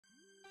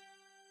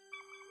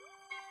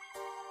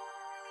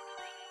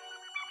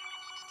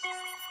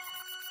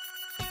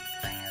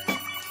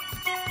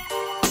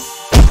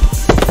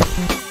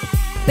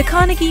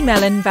Carnegie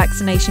Mellon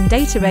Vaccination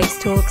Database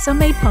talks are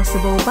made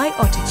possible by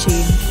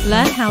Autotune.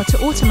 Learn how to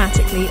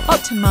automatically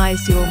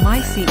optimize your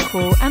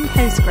MySQL and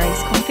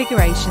Postgres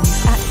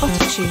configurations at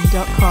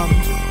autotune.com.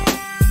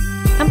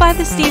 And by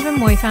the Stephen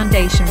Moy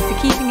Foundation for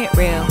keeping it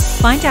real.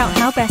 Find out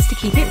how best to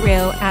keep it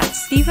real at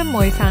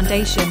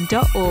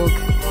stephenmoyfoundation.org.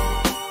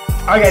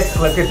 All right, guys,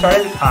 let's get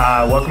started.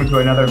 Welcome to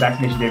another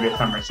Vaccination Database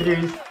Summer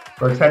Series.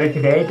 We're excited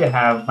today to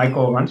have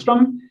Mikael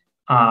Ronström.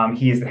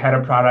 He is the head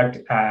of product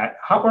at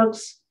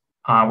HotWorks,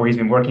 where he's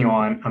been working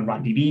on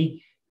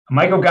RonDB.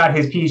 Mikael got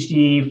his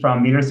PhD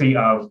from the University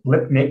of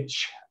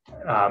Lipnitz.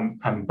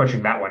 I'm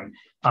butchering that one,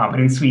 but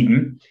in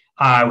Sweden.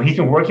 He's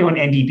been working on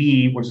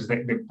NDB, which is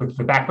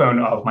the backbone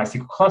of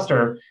MySQL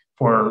cluster,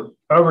 for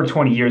over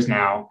 20 years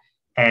now.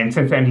 And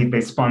since then,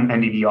 he's spun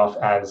NDB off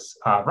as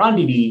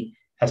RonDB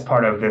as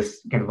part of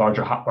this kind of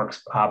larger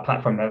HotWorks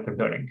platform that they're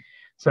building.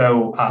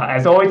 So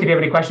as always, if you have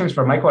any questions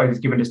for Mikael as he's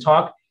given his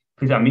talk,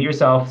 please unmute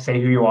yourself, say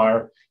who you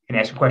are, and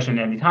ask a question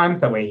at any time.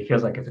 That way he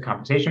feels like it's a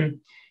conversation.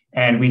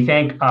 And we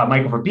thank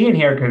Mikael for being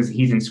here because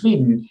he's in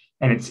Sweden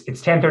and it's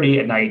 10:30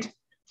 at night.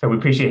 So we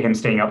appreciate him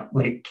staying up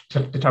late to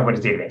talk about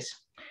his database.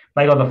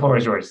 Mikael, the floor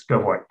is yours.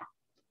 Go for it.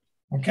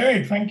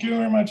 Okay, thank you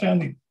very much,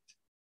 Andy.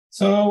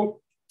 So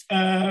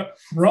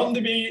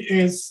RonDB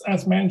is,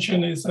 as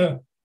mentioned, is a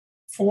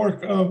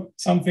fork of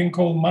something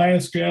called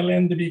MySQL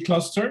NDB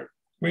cluster,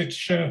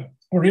 which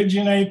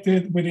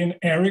originated within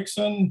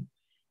Ericsson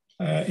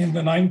in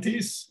the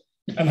 90s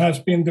and has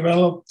been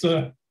developed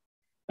a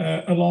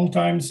long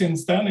time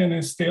since then and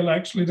is still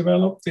actually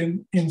developed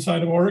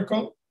inside of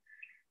Oracle.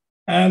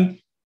 And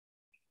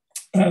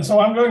so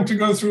I'm going to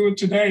go through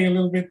today a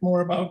little bit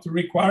more about the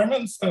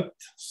requirements that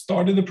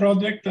started the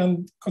project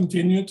and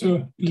continue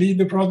to lead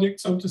the project,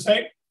 so to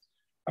say.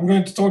 I'm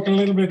going to talk a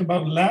little bit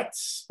about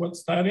LATS, what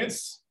that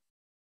is,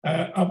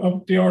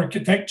 about the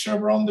architecture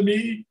of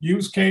RonDB,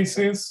 use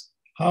cases,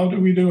 how do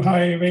we do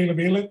high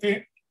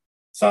availability,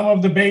 some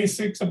of the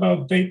basics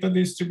about data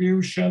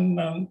distribution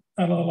and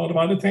a lot of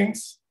other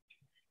things.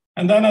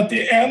 And then at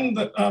the end,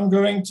 I'm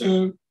going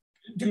to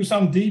do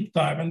some deep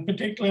dive, and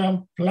particularly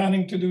I'm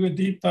planning to do a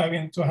deep dive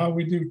into how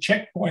we do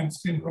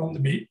checkpoints in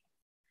RonDB.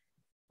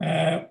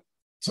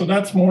 So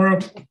that's more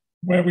of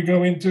where we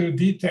go into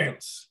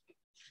details.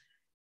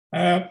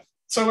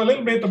 So a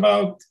little bit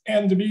about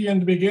NDB in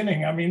the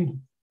beginning. I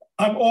mean,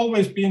 I've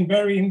always been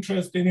very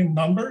interested in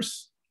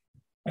numbers,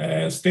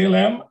 still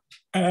am.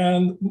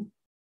 And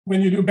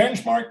when you do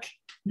benchmark,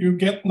 you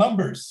get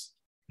numbers.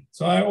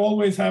 So I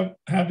always have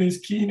this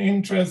keen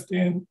interest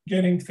in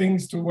getting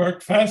things to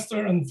work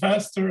faster and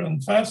faster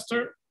and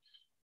faster.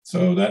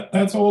 So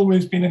that's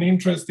always been an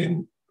interest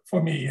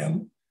for me.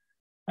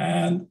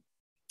 And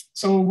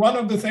so one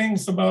of the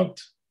things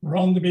about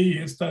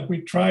RonDB is that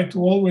we try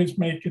to always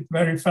make it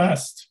very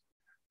fast,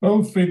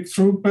 both with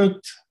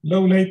throughput,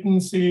 low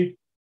latency,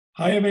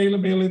 high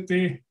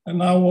availability, and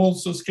now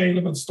also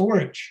scalable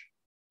storage.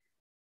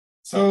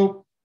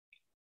 So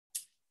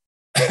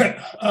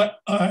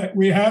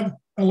we have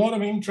a lot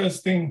of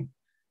interesting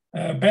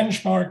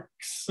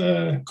benchmarks,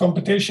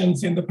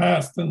 competitions in the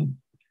past. And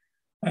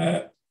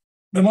the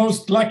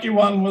most lucky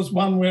one was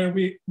one where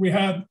we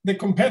had the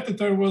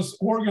competitor was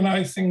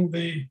organizing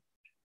the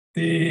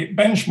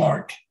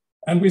benchmark,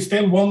 and we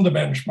still won the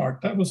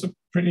benchmark. That was a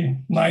pretty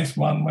nice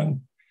one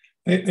when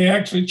they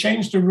actually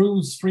changed the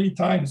rules 3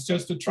 times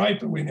just to try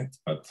to win it,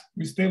 but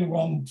we still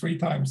won 3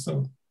 times.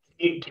 So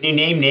can you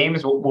name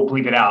names? We'll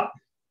bleep it out.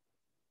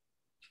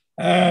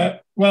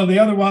 Well, the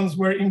other ones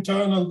were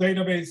internal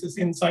databases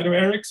inside of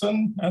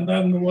Ericsson, and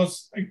then there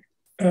was a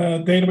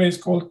database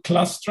called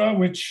Clustra,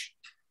 which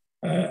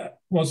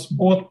was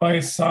bought by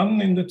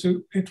Sun in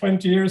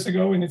 20 years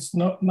ago, and it's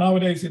not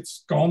nowadays.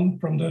 It's gone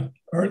from the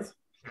earth.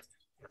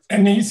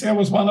 Amnesia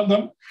was one of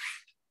them.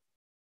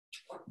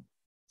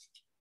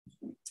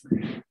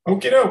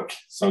 Okie doke.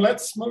 So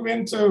let's move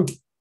into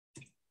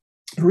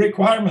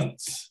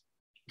requirements.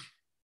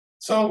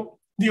 So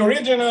the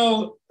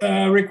original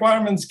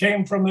requirements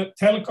came from the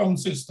telecom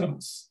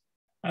systems.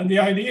 And the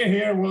idea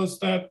here was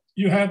that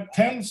you had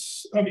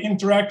tens of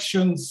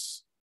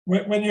interactions.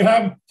 When you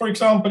have, for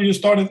example, you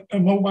started a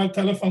mobile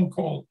telephone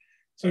call.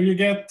 So you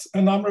get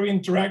a number of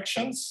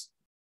interactions,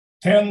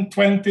 10,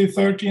 20,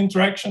 30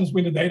 interactions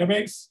with the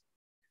database.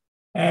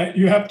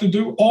 You have to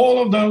do all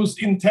of those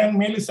in 10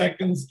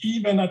 milliseconds,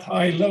 even at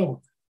high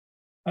load.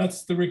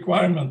 That's the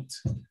requirement.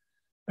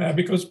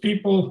 Because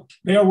people,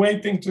 they are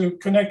waiting to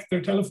connect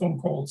their telephone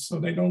calls, so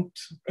they don't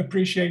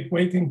appreciate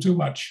waiting too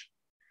much.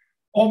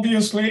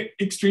 Obviously,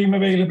 extreme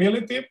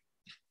availability.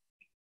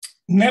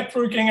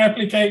 Networking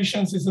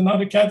applications is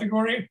another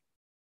category.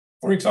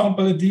 For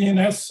example, a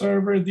DNS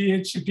server,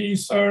 DHCP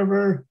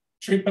server,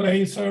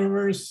 AAA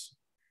servers,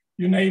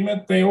 you name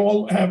it, they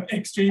all have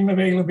extreme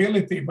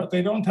availability, but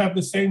they don't have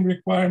the same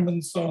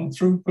requirements on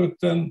throughput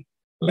and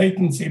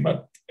latency,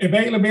 but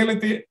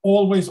availability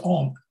always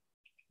on.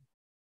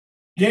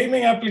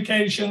 Gaming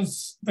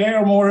applications, they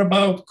are more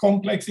about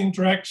complex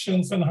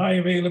interactions and high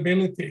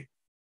availability.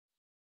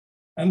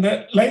 And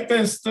the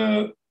latest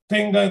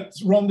thing that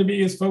RonDB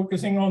is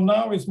focusing on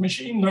now is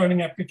machine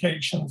learning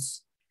applications.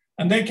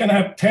 And they can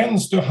have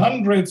tens to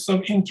hundreds of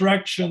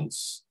interactions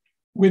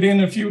within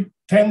a few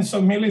tens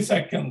of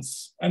milliseconds.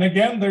 And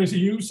again, there's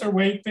a user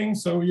waiting,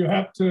 so you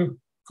have to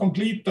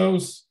complete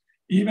those.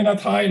 Even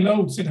at high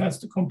loads, it has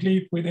to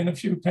complete within a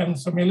few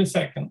tens of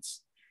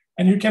milliseconds.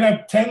 And you can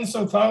have tens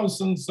of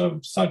thousands of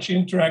such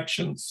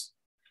interactions.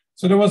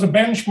 So there was a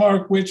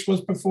benchmark which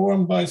was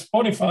performed by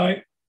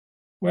Spotify,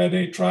 where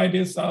they tried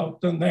this out,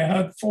 and they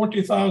had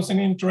 40,000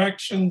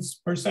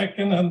 interactions per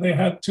second, and they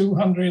had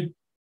 200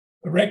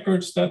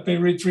 records that they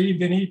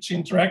retrieved in each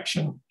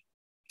interaction.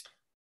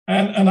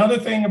 And another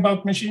thing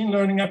about machine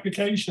learning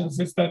applications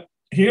is that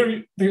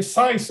here the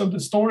size of the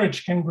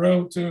storage can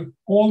grow to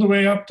all the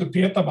way up to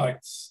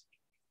petabytes.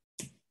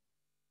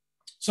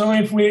 So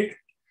if we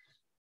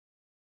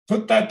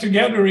put that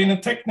together in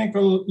a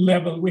technical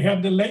level, we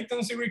have the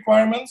latency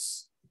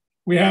requirements.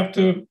 We have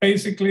to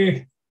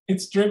basically,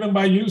 it's driven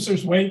by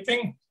users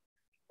waiting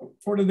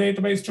for the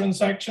database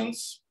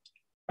transactions.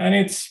 And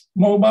it's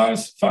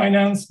mobiles,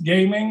 finance,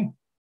 gaming.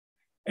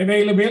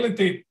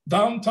 Availability,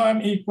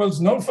 downtime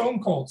equals no phone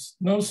calls,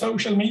 no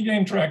social media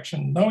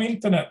interaction, no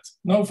internet,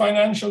 no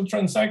financial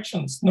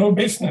transactions, no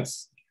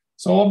business.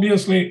 So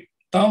obviously,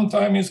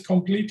 downtime is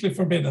completely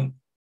forbidden.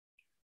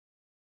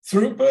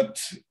 Throughput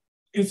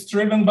is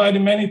driven by the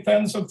many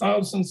tens of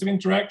thousands of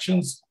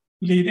interactions,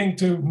 leading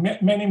to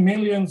many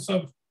millions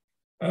of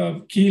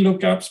key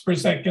lookups per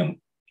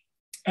second.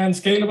 And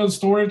scalable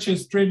storage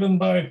is driven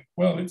by,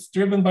 well, it's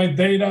driven by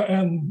data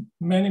and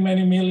many,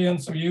 many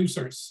millions of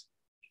users.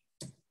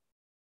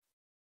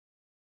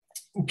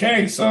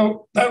 Okay,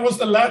 so that was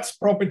the LATS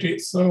property.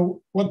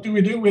 So what do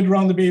we do with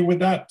RonDB with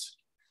that?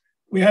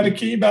 We have a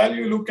key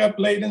value lookup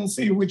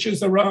latency, which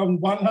is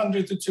around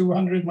 100 to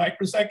 200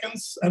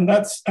 microseconds, and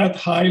that's at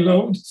high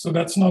load. So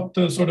that's not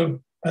sort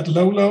of at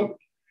low load.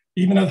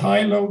 Even at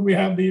high load, we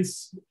have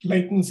these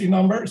latency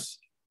numbers.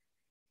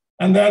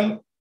 And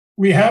then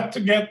we have to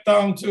get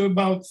down to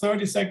about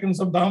 30 seconds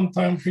of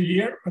downtime per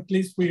year, at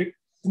least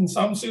in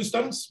some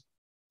systems.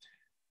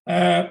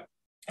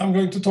 I'm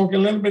going to talk a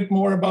little bit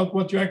more about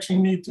what you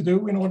actually need to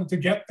do in order to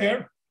get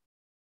there.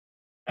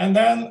 And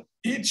then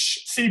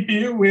each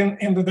CPU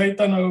in the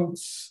data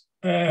nodes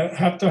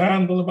have to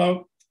handle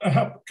about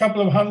a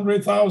couple of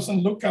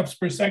 100,000 lookups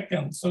per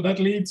second. So that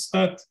leads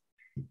that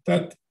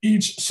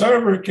each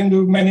server can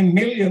do many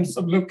millions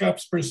of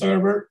lookups per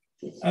server.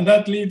 And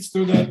that leads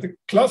to that the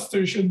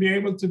cluster should be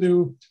able to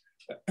do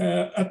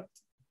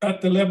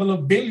at the level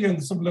of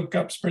billions of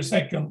lookups per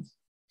second.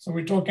 So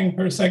we're talking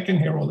per second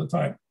here all the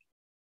time.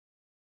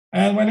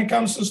 And when it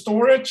comes to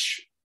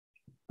storage,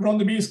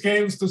 RonDB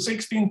scales to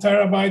 16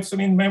 terabytes of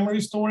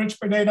in-memory storage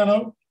per data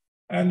node.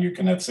 And you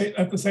can at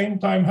the same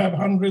time have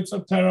hundreds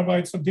of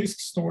terabytes of disk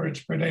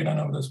storage per data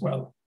node as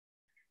well.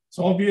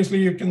 So obviously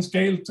you can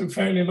scale to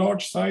fairly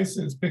large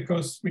sizes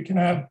because we can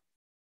have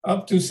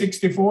up to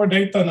 64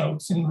 data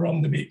nodes in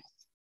RonDB.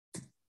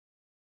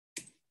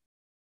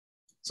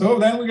 So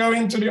then we go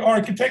into the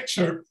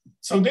architecture.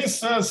 So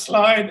this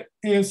slide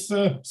is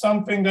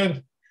something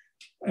that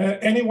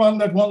anyone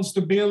that wants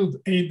to build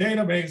a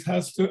database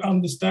has to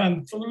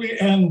understand fully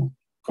and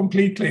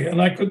completely. And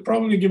I could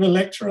probably give a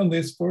lecture on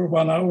this for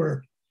 1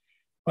 hour,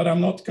 but I'm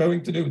not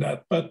going to do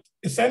that. But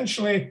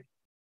essentially,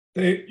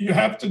 you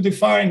have to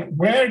define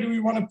where do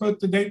you want to put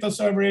the data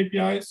server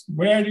APIs?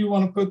 Where do you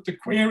want to put the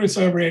query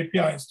server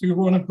APIs? Do you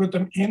want to put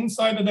them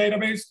inside the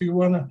database? Do you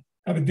want to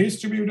have a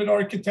distributed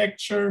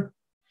architecture?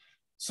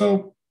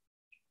 So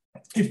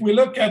if we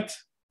look at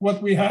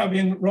what we have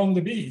in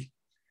RonDB,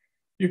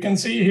 you can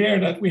see here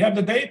that we have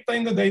the data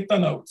in the data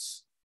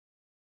nodes.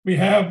 We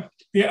have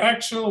the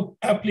actual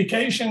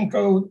application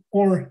code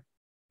or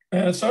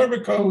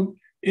server code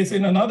is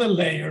in another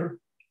layer.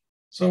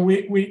 So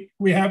we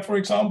have, for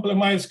example, a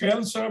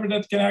MySQL server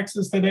that can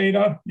access the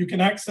data. You can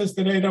access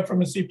the data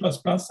from a C++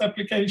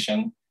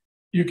 application.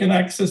 You can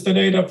access the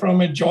data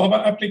from a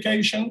Java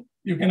application.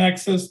 You can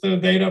access the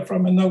data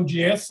from a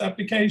Node.js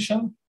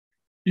application.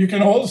 You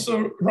can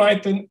also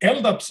write an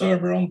LDAP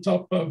server on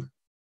top of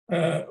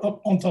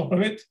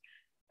it.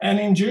 And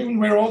in June,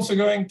 we're also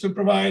going to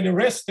provide a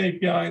REST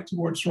API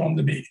towards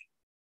RonDB.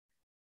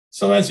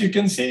 So as you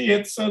can see,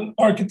 it's an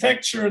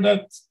architecture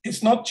that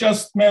is not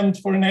just meant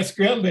for an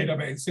SQL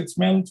database. It's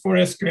meant for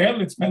SQL,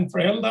 it's meant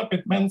for LDAP,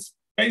 it meant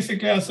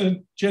basically as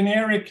a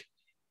generic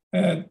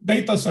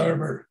data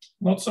server,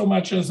 not so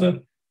much as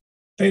a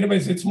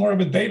database, it's more of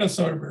a data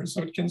server.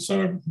 So it can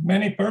serve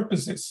many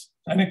purposes,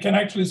 and it can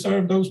actually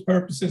serve those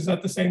purposes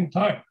at the same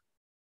time.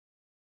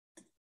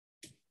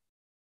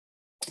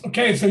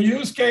 Okay, so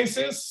use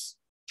cases.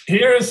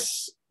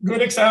 Here's a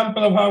good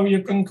example of how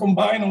you can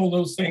combine all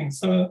those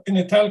things. In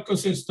a telco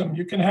system,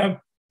 you can have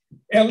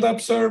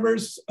LDAP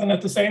servers and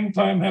at the same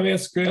time have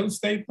SQL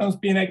statements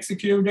being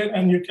executed,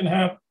 and you can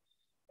have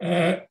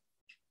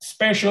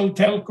special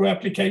telco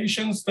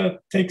applications that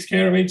takes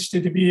care of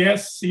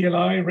HTTPS,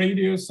 CLI,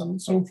 radius, and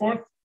so forth.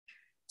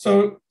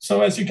 So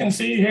as you can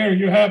see here,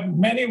 you have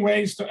many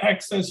ways to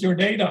access your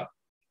data.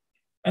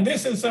 And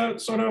this is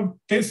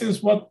this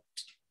is what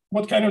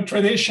what kind of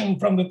tradition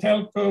from the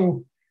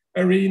telco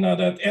arena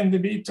that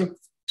NDB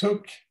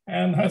took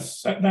and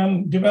has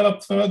then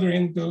developed further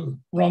into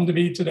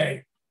RonDB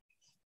today.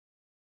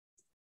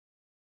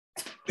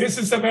 This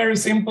is a very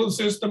simple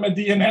system, a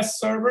DNS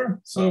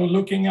server. So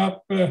looking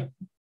up,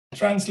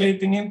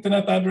 translating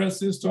internet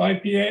addresses to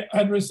IP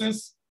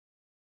addresses.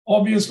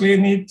 Obviously, you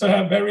need to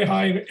have very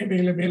high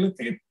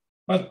availability,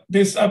 but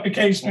this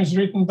application is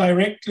written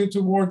directly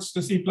towards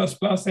the C++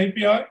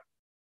 API.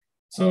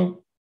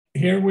 So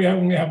here we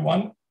only have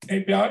one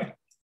API.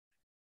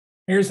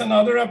 Here's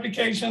another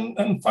application,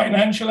 and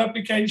financial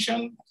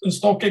application, the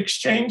stock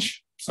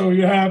exchange. So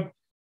you have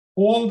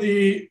all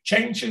the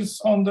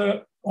changes on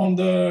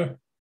the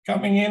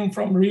coming in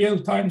from real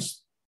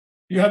times.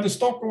 You have the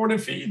stock order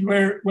feed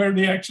where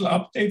the actual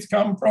updates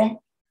come from,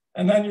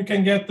 and then you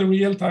can get the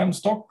real-time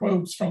stock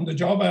quotes from the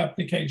Java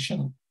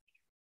application.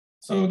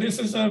 So this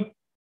is a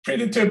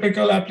pretty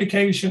typical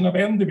application of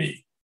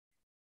NDB,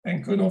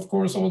 and could of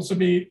course also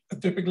be a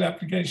typical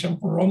application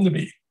for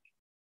RonDB.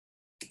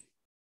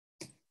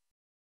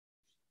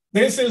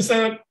 This is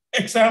an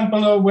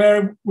example of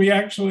where we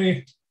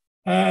actually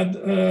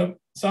had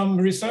some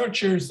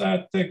researchers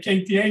at the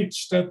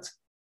KTH that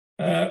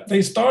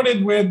they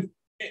started with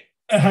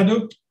a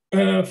Hadoop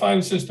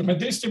file system, a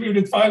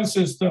distributed file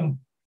system,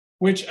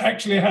 which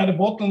actually had a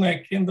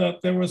bottleneck in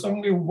that there was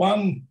only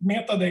one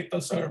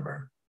metadata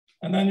server.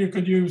 And then you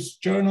could use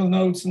journal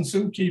nodes and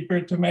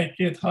Zookeeper to make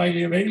it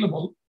highly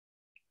available.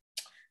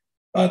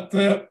 But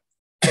they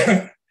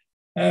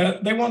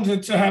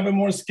wanted to have a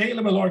more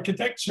scalable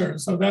architecture,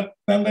 so that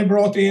then they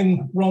brought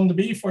in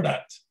RonDB for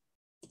that.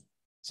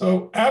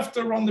 So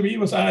after RonDB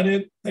was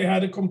added, they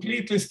had a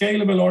completely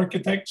scalable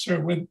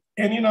architecture with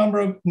any number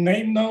of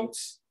name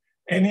nodes,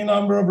 any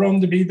number of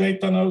RonDB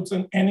data nodes,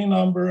 and any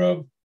number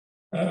of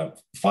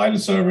file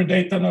server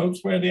data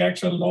nodes where the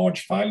actual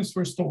large files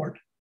were stored.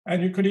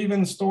 And you could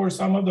even store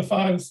some of the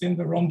files in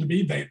the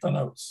RonDB data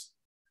nodes.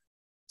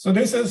 So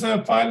this is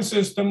a file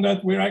system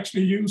that we're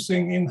actually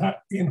using in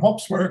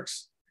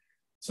HopsWorks.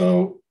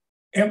 So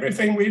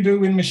everything we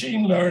do in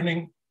machine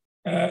learning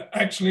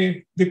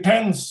actually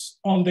depends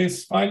on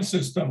this file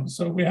system.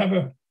 So we have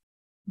a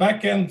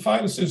backend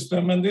file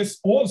system, and this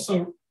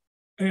also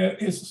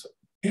is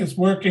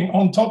working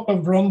on top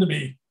of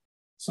RonDB.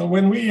 So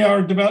when we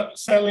are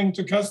selling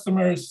to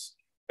customers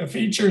a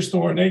feature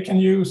store, they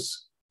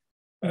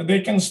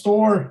can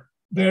store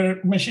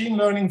their machine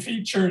learning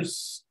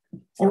features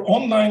for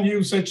online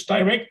usage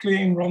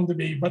directly in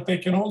RonDB, but they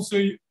can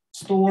also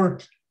store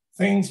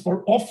things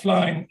for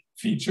offline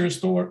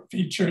features.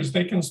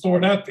 They can store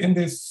that in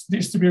this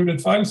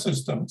distributed file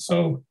system.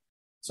 So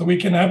we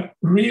can have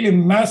really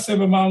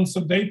massive amounts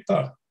of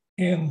data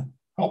in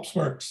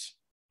HopsWorks.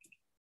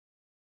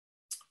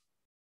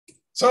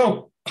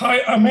 So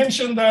I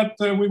mentioned that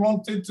we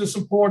wanted to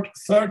support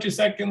 30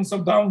 seconds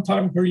of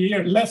downtime per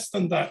year, less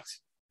than that.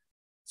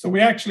 So we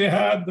actually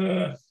had,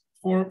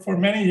 for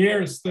many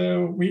years,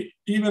 we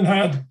even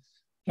had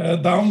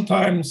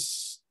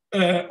downtimes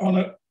on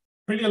a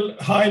pretty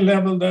high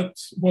level that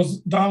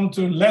was down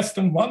to less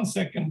than 1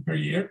 second per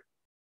year.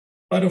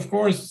 But of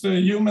course,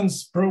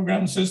 humans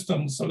program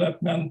systems, so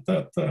that meant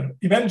that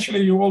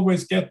eventually you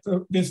always get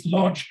this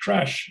large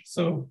crash.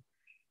 So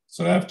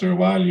after a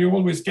while, you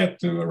always get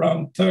to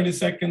around 30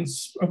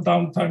 seconds of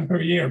downtime per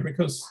year,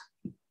 because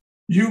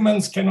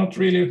humans cannot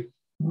really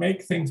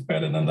make things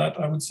better than that,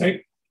 I would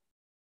say.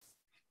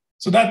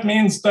 So that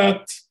means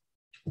that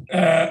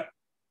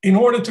in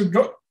order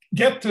to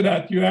get to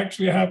that, you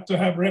actually have to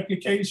have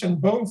replication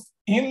both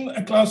in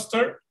a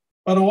cluster,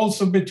 but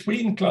also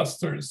between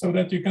clusters, so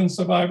that you can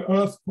survive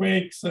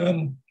earthquakes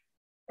and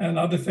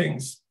other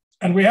things.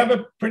 And we have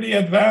a pretty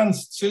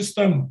advanced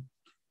system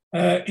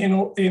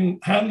in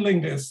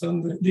handling this.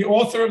 And the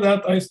author of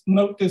that, I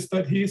noticed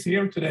that he's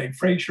here today,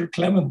 Fraser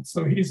Clement.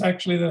 So he's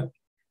actually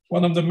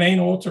one of the main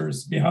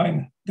authors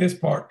behind this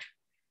part.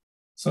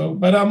 So,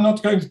 but I'm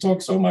not going to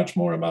talk so much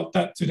more about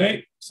that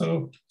today.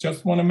 So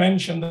just want to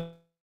mention that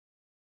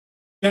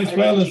as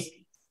well as,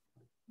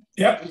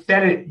 yeah. You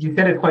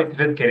said it's quite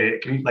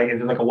sophisticated. Can you,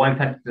 is it like a one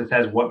sentence that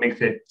says what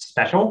makes it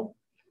special?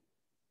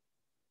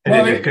 Is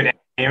it just good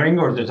engineering,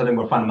 or is there something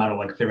more fundamental,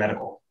 like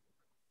theoretical?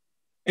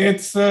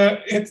 It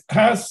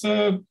has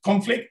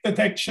conflict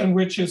detection,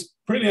 which is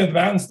pretty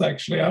advanced,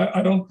 actually.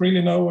 I don't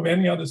really know of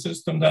any other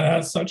system that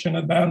has such an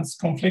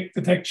advanced conflict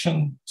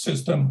detection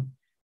system.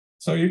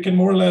 So you can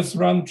more or less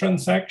run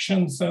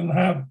transactions and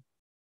have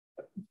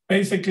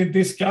basically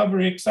discover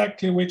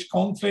exactly which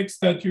conflicts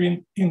that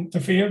you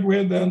interfered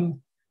with, and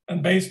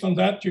based on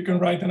that, you can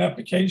write an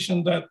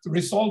application that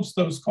resolves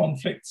those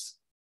conflicts.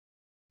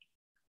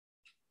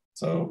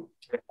 So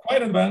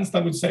quite advanced, I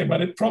would say,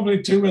 but it's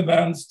probably too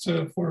advanced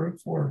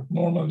for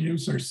normal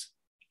users.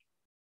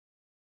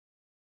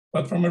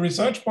 But from a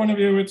research point of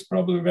view, it's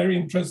probably very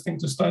interesting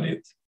to study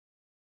it.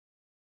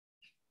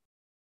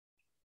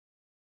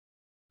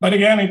 But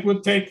again, it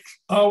would take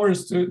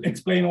hours to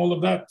explain all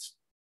of that.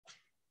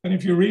 And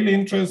if you're really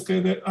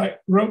interested, I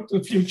wrote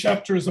a few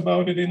chapters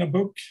about it in a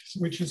book,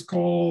 which is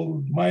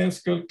called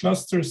MySQL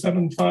Cluster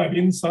 7.5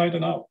 Inside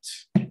and Out.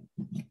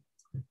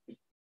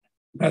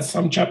 That's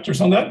some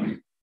chapters on that.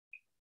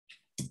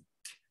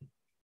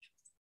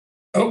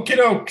 Okie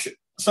doke.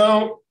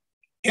 So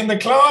in the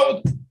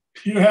cloud,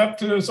 you have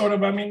to sort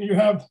of,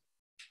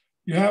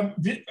 you have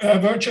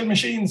virtual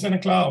machines in a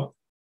cloud.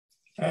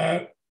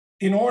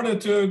 In order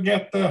to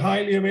get the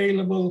highly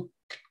available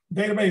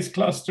database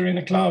cluster in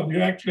the cloud,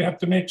 you actually have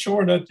to make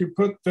sure that you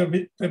put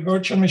the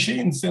virtual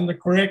machines in the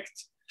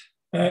correct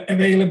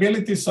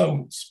availability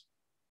zones.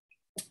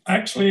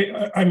 Actually,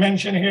 I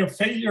mentioned here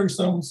failure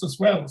zones as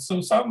well. So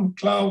some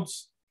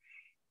clouds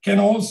can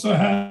also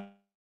have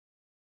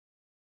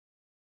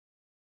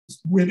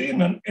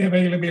within an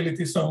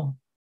availability zone.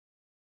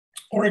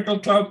 Oracle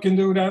Cloud can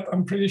do that.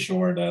 I'm pretty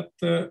sure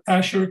that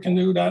Azure can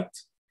do that.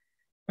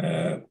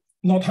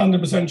 Not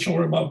 100%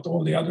 sure about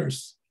all the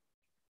others.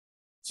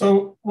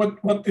 So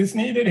what is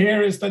needed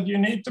here is that you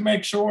need to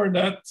make sure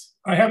that,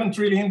 I haven't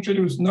really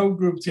introduced node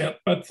groups yet,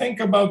 but think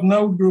about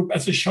node group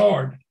as a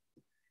shard.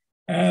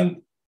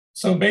 And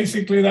so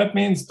basically that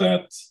means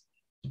that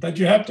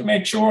you have to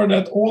make sure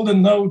that all the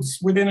nodes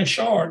within a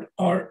shard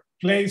are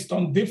placed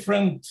on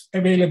different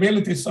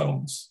availability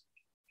zones.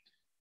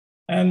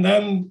 And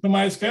then the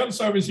MySQL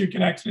service, you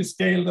can actually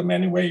scale them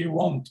any way you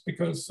want,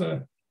 because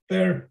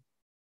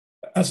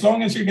as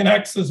long as you can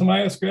access a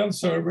MySQL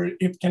server,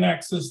 it can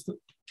access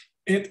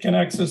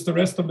the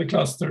rest of the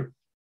cluster.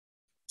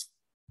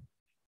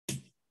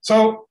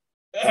 So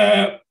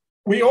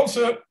we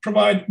also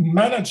provide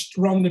managed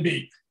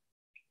RonDB.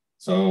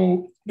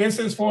 So this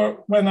is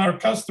for when our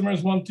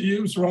customers want to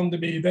use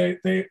RonDB.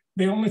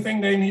 The only thing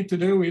they need to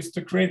do is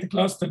to create a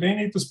cluster. They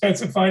need to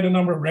specify the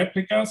number of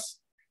replicas.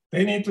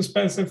 They need to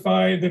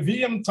specify the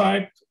VM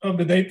type of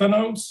the data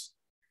nodes.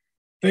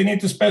 They need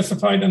to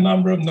specify the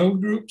number of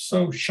node groups,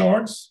 so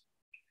shards.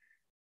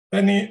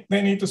 They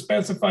need to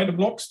specify the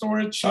block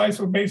storage size,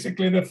 or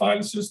basically the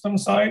file system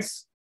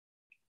size,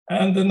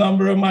 and the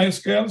number of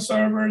MySQL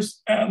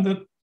servers, and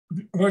the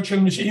virtual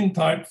machine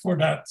type for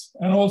that.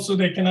 And also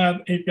they can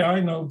add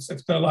API nodes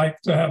if they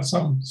like to have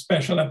some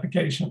special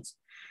applications.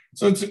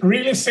 So it's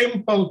really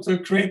simple to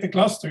create a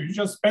cluster. You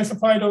just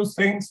specify those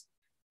things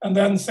and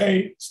then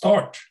say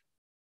start.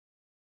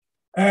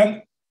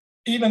 And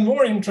even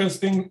more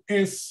interesting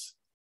is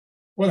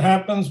what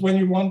happens when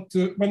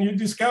you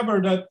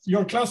discover that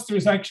your cluster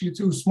is actually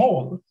too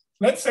small.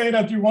 Let's say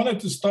that you wanted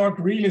to start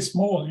really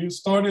small. You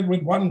started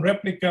with 1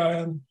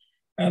 replica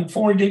and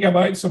 4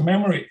 gigabytes of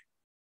memory.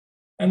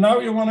 And now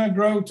you want to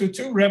grow to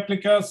 2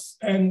 replicas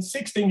and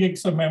 16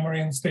 gigs of memory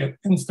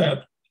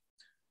instead.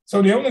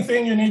 So the only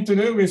thing you need to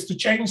do is to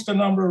change the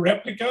number of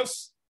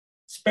replicas,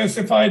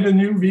 specify the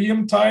new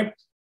VM type,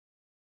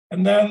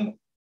 and then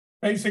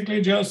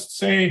basically just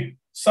say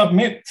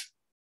submit.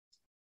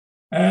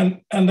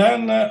 And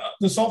then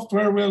the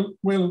software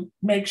will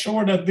make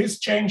sure that this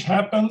change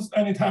happens,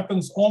 and it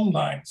happens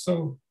online.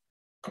 So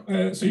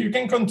you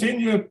can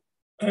continue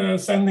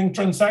sending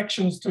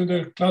transactions to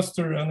the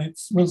cluster, and it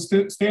will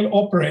still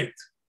operate.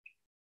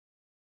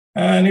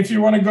 And if you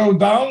want to go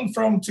down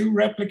from 2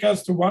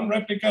 replicas to 1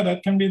 replica,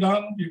 that can be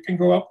done. You can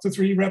go up to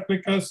 3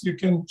 replicas. You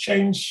can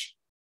change.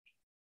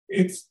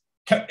 It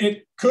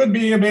could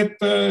be a bit,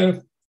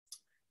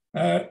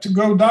 to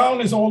go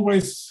down is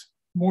always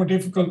more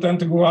difficult than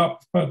to go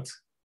up, but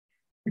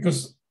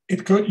because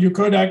you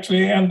could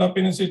actually end up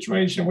in a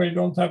situation where you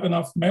don't have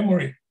enough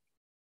memory.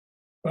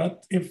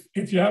 But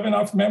if you have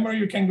enough memory,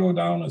 you can go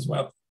down as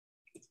well.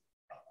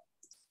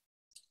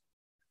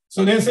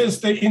 So this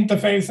is the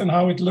interface and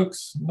how it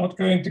looks. I'm not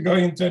going to go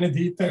into any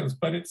details,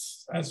 but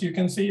it's, as you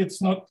can see, it's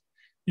not,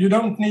 you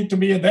don't need to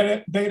be a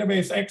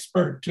database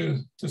expert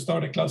to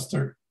start a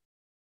cluster.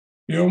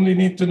 You only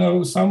need to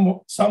know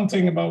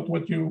something about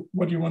what you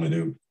want to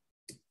do.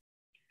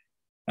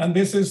 And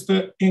this is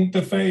the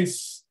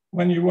interface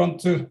when you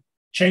want to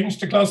change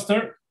the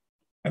cluster.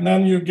 And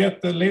then you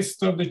get the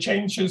list of the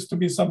changes to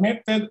be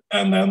submitted.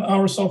 And then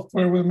our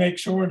software will make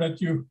sure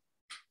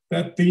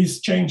that these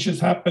changes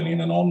happen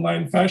in an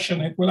online fashion.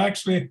 It will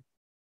actually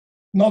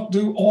not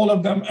do all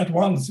of them at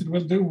once. It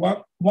will do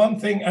one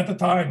thing at a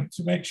time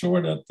to make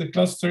sure that the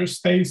cluster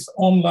stays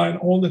online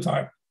all the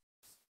time.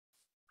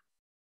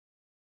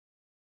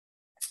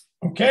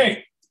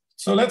 Okay,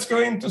 so let's go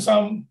into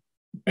some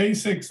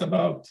basics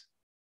about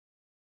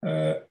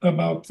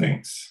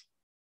things.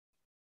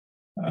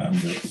 I'm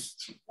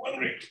just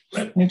wondering,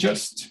 let me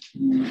just,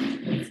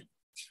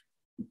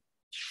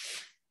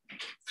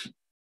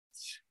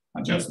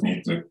 I just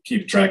need to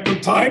keep track of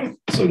time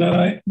so that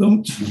I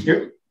don't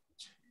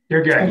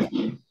You're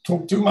good.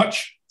 Talk too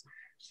much.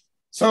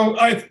 So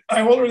I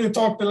already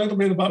talked a little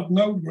bit about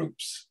node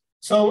groups.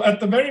 So at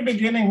the very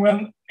beginning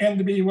when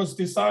NDB was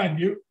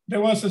designed,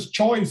 there was this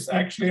choice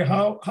actually,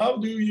 how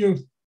do you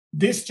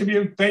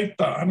distribute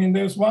data? I mean,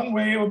 there's one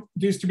way of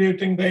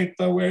distributing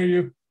data where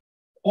you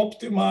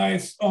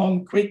optimize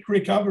on quick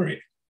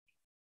recovery.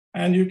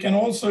 And you can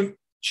also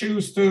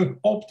choose to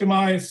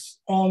optimize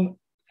on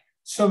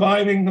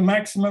surviving the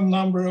maximum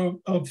number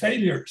of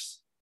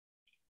failures.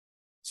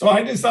 So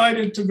I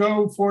decided to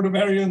go for the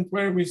variant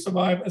where we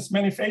survive as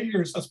many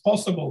failures as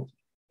possible.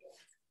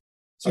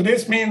 So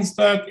this means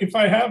that if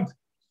I have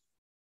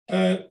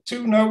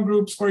 2 node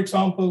groups, for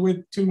example,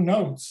 with 2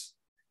 nodes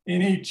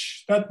in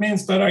each, that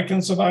means that I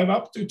can survive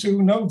up to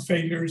 2 node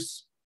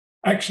failures,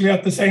 actually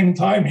at the same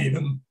time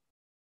even.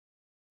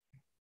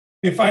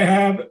 If I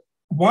have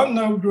 1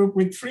 node group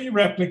with 3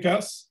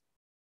 replicas,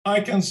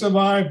 I can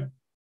survive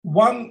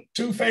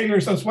 2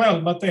 failures as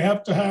well, but they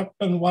have to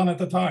happen 1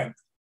 at a time.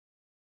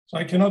 So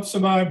I cannot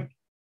survive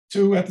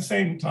 2 at the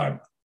same time.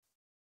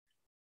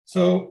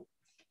 So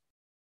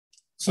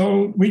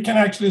we can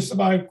actually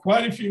survive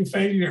quite a few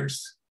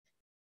failures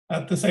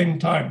at the same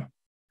time,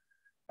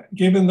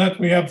 given that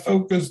we have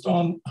focused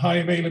on high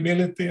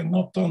availability and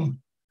not on.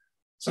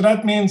 So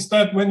that means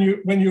that when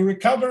you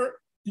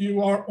recover,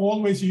 you are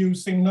always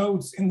using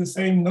nodes in the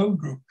same node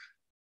group.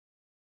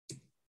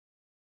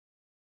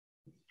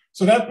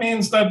 So that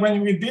means that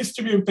when we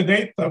distribute the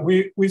data,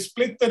 we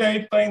split the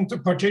data into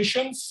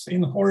partitions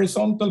in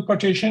horizontal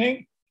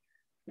partitioning.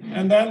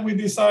 And then we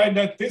decide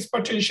that this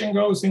partition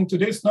goes into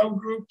this node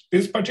group,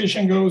 this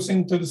partition goes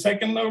into the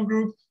second node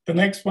group, the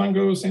next one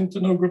goes into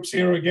node group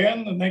 0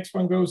 again, the next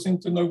one goes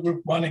into node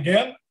group 1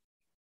 again.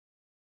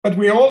 But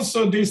we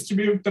also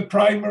distribute the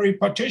primary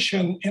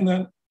partition in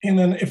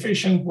an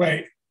efficient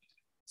way,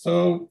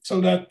 so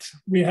that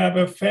we have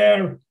a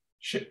fair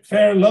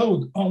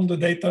load on the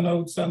data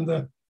nodes and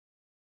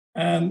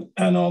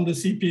on the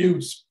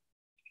CPUs.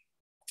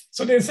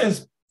 So this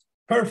is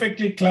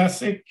perfectly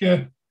classic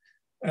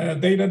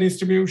data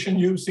distribution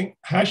using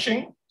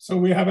hashing. So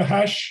we have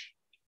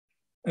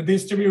a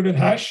distributed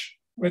hash,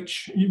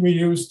 which we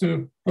use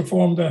to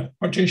perform the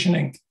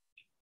partitioning.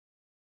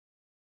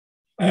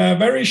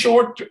 Very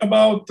short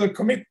about the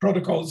commit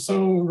protocol. So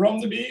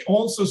RonDB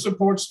also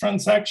supports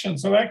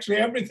transactions. So actually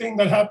everything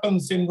that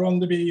happens in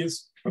RonDB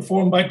is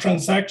performed by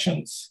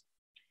transactions.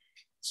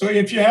 So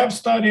if you have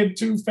studied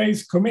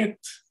two-phase commit,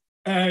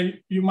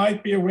 you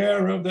might be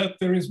aware of that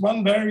there is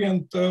one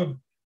variant of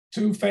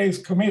two-phase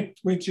commit,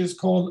 which is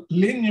called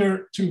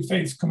linear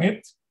two-phase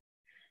commit.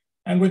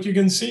 And what you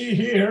can see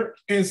here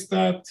is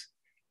that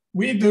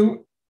we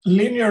do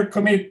linear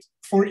commit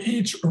for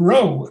each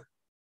row.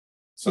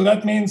 So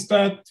that means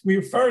that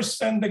we first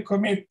send the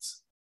commit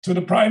to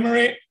the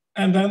primary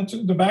and then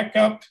to the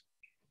backup,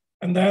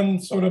 and then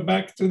sort of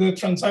back to the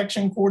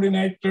transaction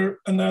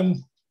coordinator, and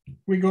then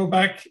we go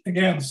back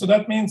again. So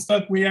that means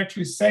that we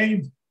actually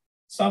save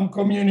some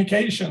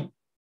communication.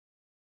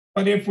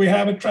 But if we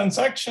have a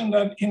transaction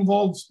that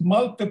involves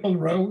multiple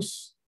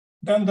rows,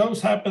 then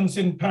those happens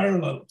in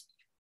parallel.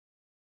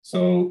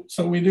 So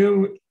we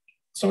do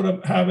sort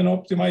of have an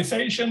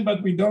optimization,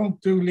 but we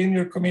don't do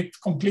linear commit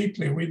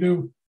completely. We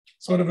do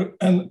sort of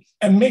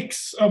a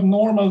mix of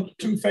normal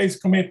two-phase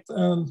commit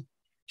and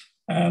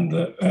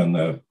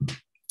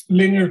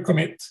linear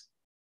commit.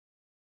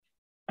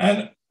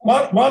 And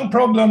one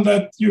problem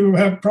that you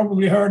have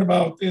probably heard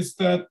about is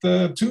that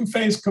the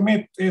two-phase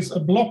commit is a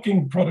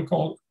blocking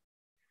protocol.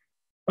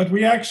 But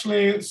we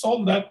actually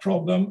solve that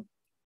problem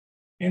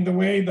in the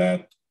way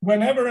that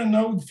whenever a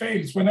node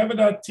fails, whenever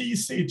that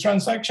TC,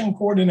 transaction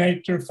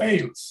coordinator,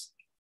 fails,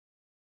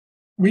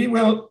 we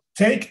will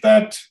take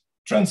that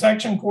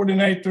transaction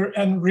coordinator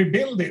and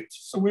rebuild it.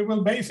 So we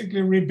will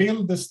basically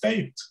rebuild the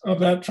state of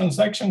that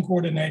transaction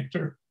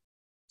coordinator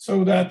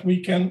so that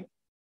we can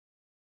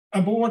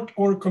abort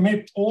or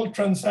commit all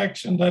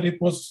transactions that it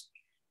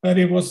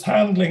was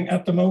handling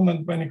at the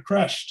moment when it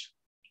crashed.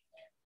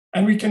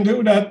 And we can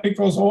do that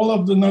because all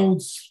of the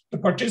nodes, the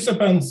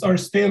participants, are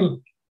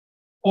still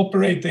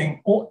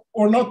operating,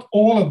 or not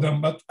all of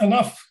them, but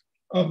enough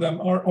of them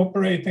are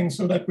operating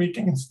so that we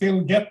can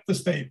still get the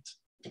state.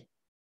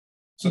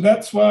 So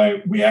that's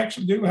why we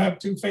actually do have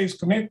two-phase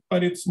commit,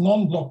 but it's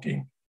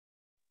non-blocking.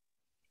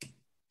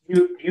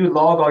 You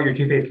log all your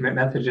two-phase commit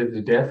messages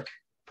to disk?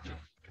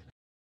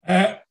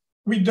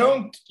 We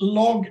don't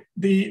log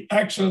the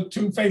actual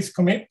two-phase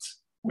commit.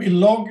 We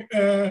log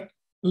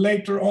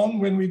later on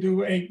when we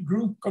do a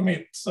group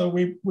commit. So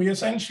we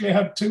essentially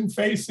have two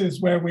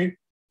phases where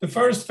the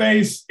first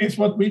phase is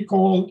what we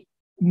call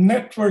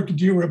network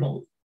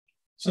durable.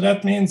 So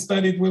that means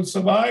that it will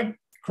survive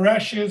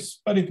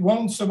crashes, but it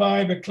won't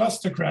survive a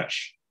cluster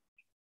crash.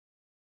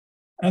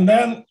 And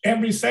then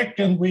every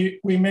second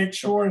we make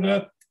sure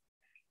that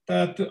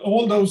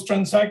all those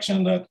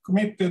transactions that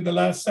committed the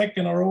last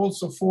second are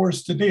also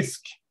forced to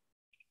disk.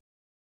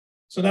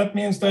 So that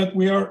means that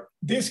we are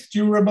disk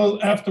durable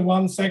after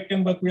 1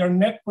 second, but we are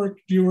network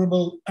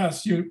durable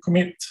as you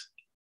commit.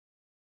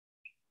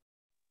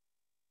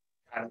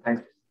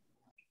 Thanks.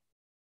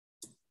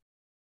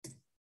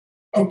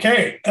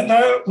 Okay, and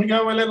now we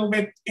go a little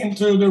bit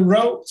into the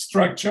row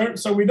structure.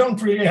 So we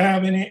don't really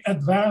have any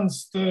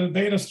advanced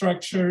data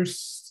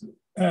structures,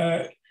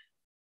 I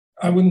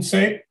wouldn't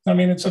say. I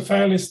mean, it's a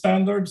fairly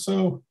standard.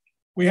 So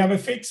we have a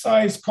fixed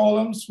size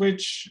columns,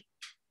 which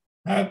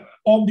have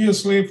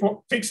obviously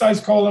for fixed size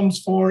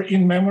columns for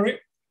in memory.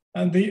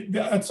 And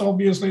that's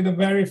obviously the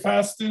very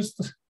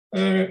fastest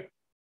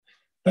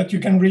that you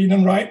can read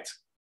and write.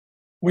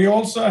 We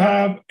also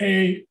have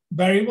a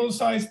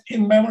variable-sized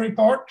in-memory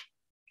part.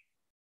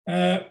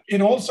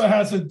 It also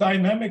has a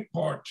dynamic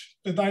part.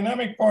 The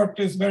dynamic part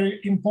is very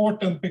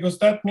important because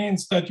that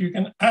means that you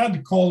can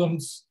add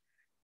columns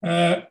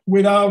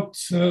without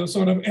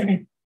sort of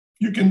any,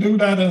 you can do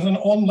that as an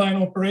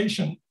online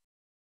operation.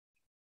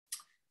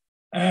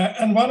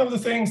 And one of the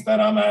things that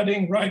I'm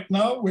adding right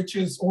now, which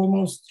is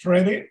almost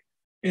ready,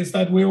 is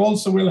that we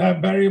also will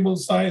have variable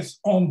size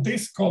on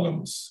disk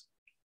columns.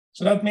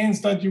 So that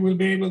means that you will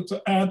be able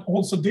to add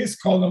also disk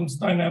columns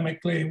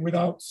dynamically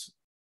without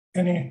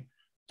any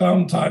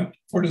downtime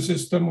for the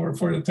system or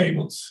for the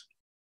tables.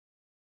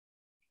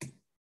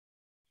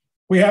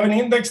 We have an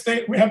index,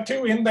 we have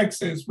two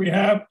indexes. We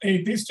have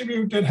a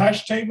distributed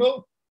hash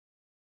table.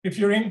 If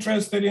you're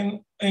interested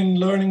in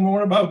learning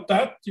more about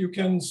that, you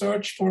can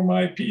search for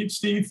my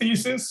PhD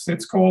thesis.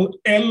 It's called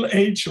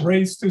LH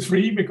raised to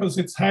 3 because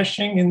it's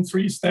hashing in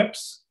 3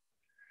 steps.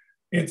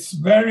 It's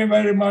very,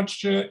 very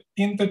much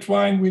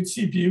intertwined with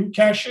CPU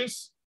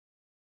caches.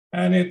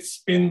 And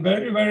it's been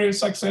very, very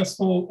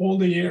successful all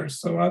the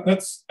years. So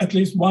that's at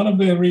least one of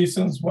the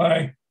reasons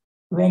why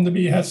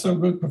RonDB has so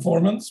good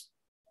performance.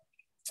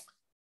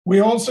 We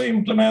also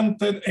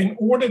implemented an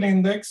ordered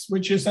index,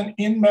 which is an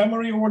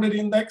in-memory ordered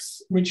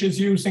index, which is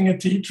using a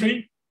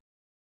T-tree.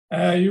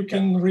 You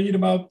can read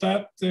about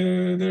that.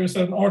 There's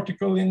an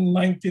article in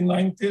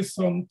 1990s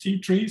on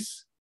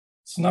T-trees.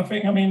 It's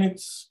nothing, I mean,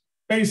 it's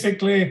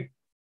basically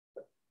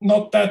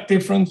not that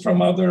different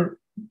from other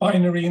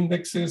binary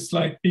indexes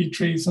like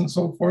B-trees and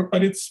so forth,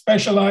 but it's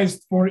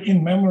specialized for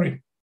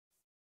in-memory.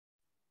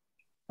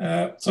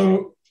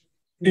 So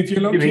if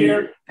you look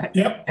here,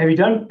 yeah. Have you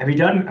done,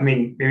 I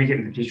mean, maybe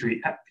getting the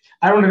T-tree.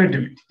 I don't want to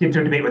get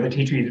into a debate whether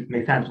T-trees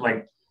make sense.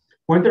 Like,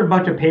 weren't there a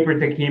bunch of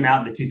papers that came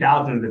out in the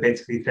 2000s that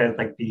basically says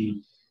like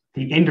the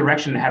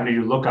indirection to having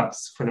to do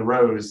lookups for the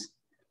rows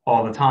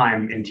all the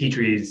time in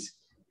T-trees,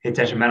 it's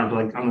detrimental to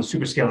like almost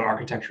superscalar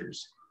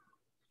architectures?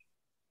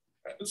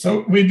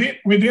 So we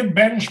did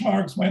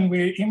benchmarks when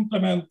we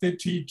implemented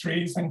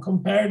T-trees and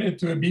compared it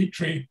to a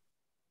B-tree.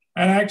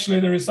 And actually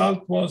the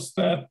result was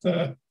that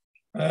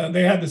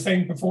they had the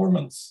same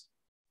performance.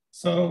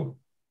 So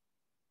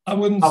I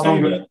wouldn't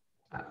say that.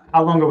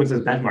 How long ago was this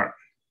benchmark?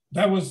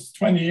 That was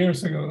 20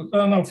 years ago.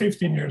 No,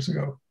 15 years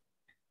ago.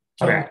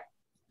 So, okay.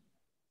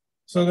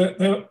 So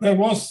there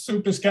was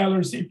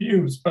superscalar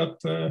CPUs,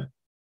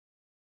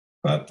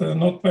 but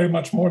not very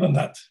much more than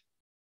that.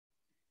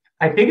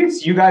 I think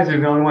it's you guys are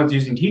the only ones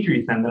using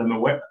T-trees then that I'm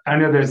aware. I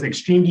know there's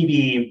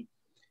ExtremeDB,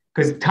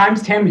 because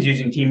times 10 was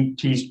using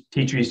T-trees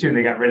too, and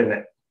they got rid of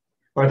it.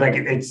 Or like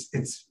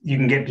it's you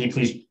can get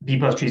B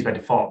plus trees by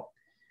default.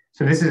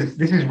 So this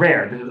is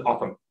rare. This is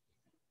awesome.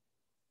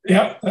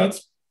 Yeah,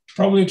 that's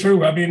probably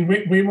true. I mean,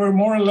 we were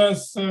more or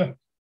less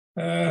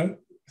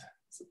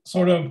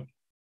sort of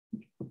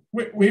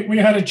we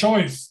had a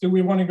choice. Do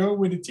we want to go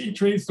with the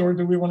T-trees or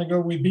do we want to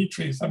go with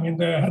B-trees? I mean,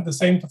 they had the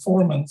same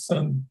performance,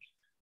 and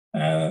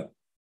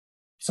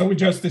so we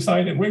just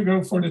decided we'll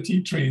go for the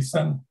T-trees.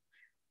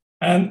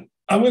 And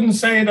I wouldn't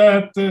say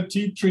that the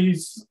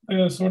T-trees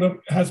sort of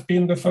has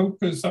been the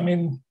focus. I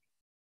mean,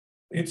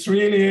 it's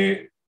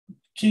really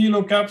key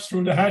lookups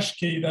through the hash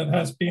key that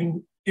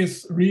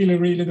is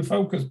really the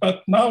focus.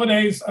 But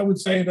nowadays, I would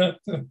say that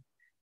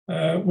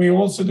we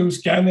also do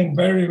scanning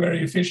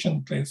very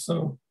efficiently.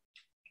 So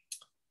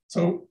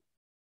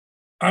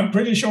I'm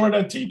pretty sure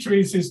that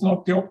T-trees is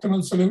not the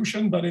optimal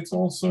solution, but it's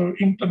also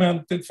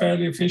implemented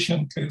fairly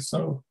efficiently.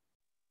 So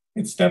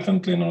it's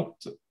definitely not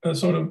a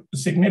sort of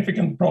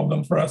significant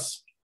problem for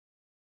us.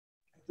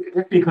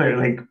 Let's be clear,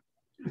 like,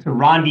 so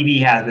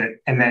RonDB has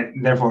it, and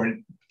then therefore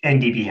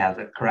NDB has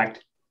it,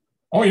 correct?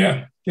 Oh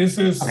yeah, this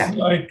is okay.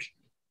 Like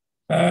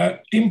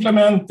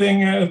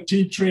implementing a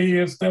T-tree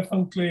is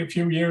definitely a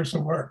few years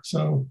of work.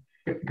 So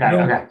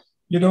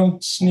you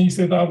don't sneeze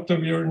it out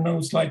of your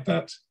nose like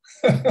that.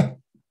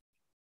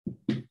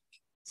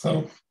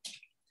 So,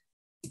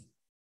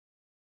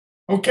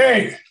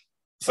 okay.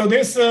 So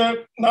this,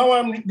 now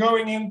I'm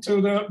going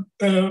into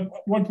the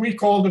what we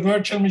call the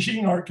virtual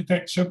machine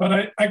architecture, but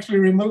I actually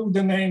removed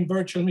the name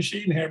virtual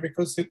machine here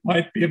because it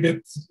might be a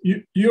bit,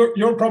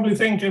 you're probably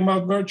thinking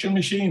about virtual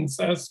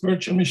machines as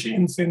virtual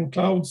machines in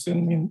clouds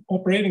and in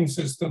operating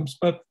systems,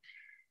 but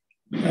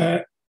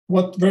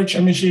what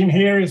virtual machine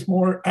here is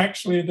more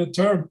actually the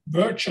term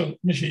virtual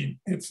machine.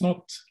 It's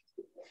not.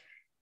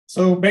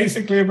 So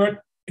basically,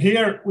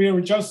 here we are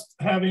just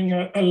having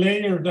a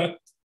layer that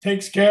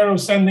takes care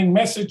of sending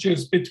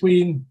messages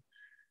between.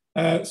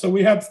 So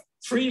we have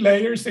 3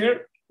 layers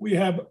here. We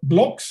have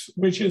blocks,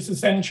 which is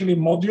essentially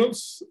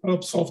modules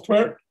of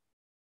software.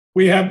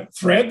 We have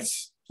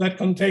threads that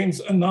contains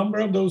a number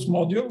of those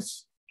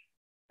modules.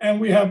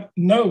 And we have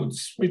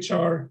nodes, which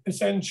are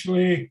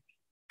essentially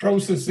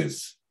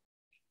processes.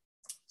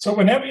 So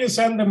whenever you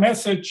send a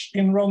message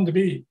in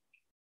RonDB,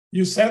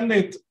 you send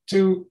it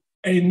to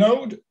a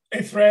node,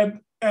 a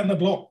thread, and a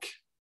block.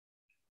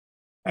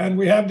 And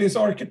we have this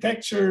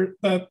architecture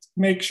that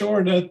makes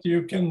sure that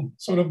you can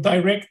sort of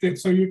direct it.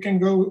 So you can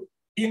go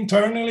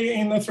internally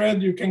in a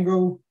thread, you can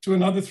go to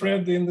another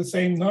thread in the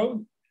same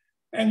node,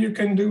 and you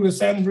can do a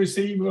send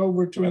receive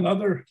over to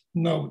another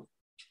node.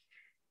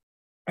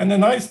 And the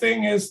nice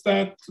thing is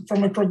that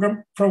from a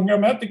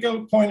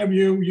programmatical point of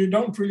view, you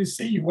don't really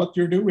see what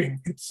you're doing.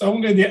 It's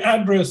only the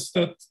address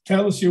that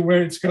tells you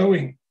where it's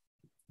going.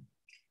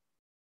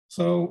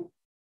 So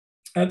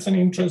that's an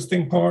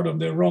interesting part of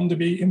the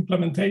RonDB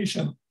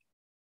implementation.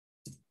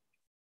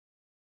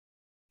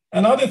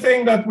 Another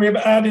thing that we've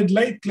added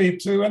lately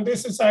to, and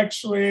this is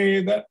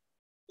actually that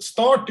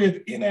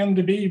started in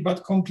MDB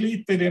but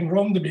completed in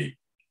RonDB,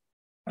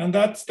 and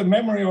that's the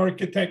memory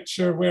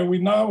architecture, where we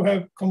now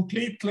have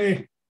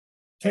completely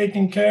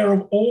taken care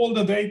of all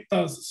the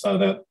data so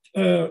that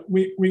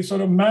we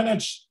sort of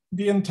manage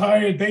the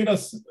entire data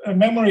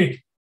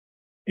memory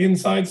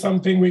inside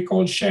something we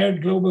call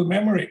shared global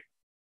memory.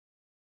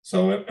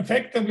 So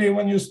effectively,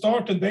 when you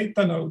start a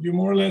data node, you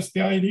more or less,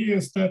 the idea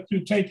is that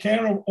you take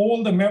care of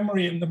all the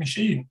memory in the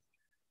machine,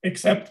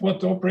 except what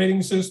the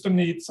operating system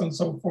needs and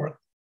so forth.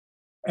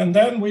 And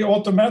then we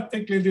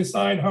automatically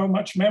decide how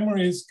much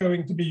memory is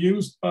going to be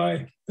used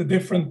by the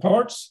different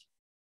parts.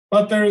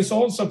 But there is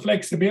also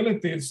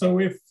flexibility. So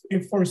if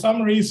for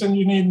some reason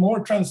you need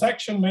more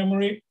transaction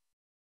memory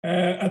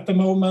at the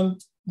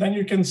moment, then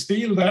you can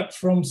steal that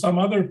from some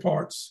other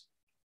parts.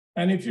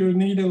 And if you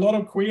need a lot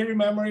of query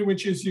memory,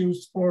 which is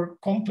used for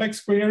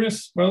complex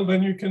queries, well,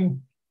 then you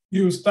can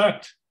use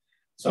that.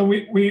 So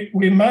we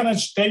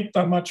manage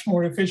data much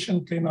more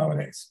efficiently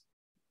nowadays.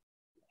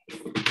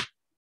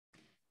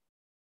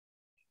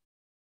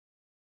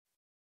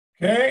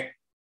 Okay,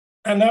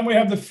 and then we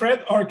have the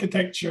thread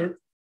architecture.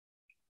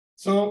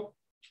 So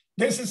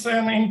this is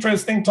an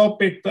interesting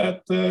topic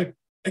that,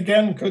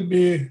 again, could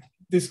be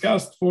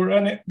discussed for,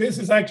 and this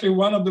is actually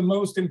one of the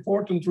most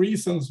important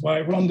reasons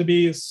why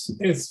RonDB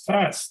is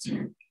fast.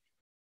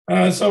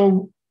 I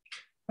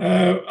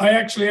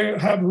actually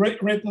have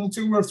written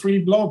 2 or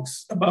 3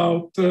 blogs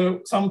about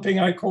something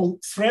I call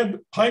thread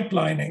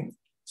pipelining.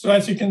 So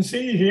as you can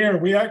see here,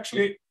 we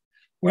actually,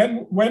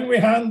 when we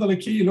handle a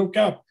key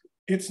lookup,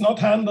 it's not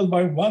handled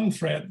by 1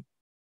 thread.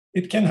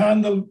 It can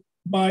handle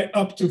by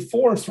up to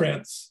 4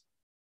 threads.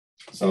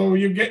 So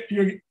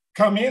you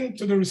come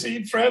into the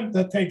receive thread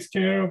that takes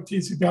care of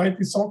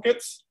TCP/IP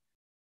sockets.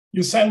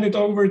 You send it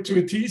over to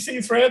a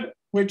TC thread,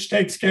 which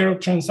takes care of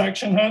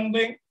transaction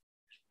handling.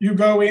 You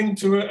go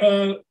into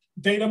a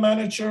data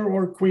manager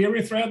or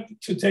query thread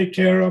to take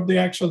care of the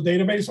actual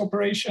database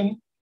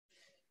operation.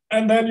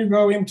 And then you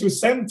go into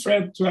send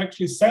thread to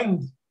actually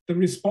send the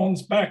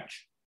response back,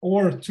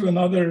 or to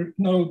another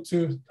node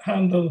to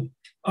handle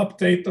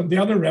update of the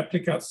other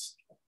replicas.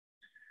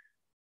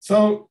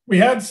 So we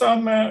had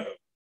some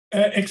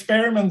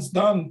experiments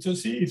done to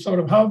see sort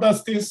of how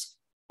does this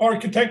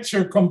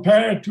architecture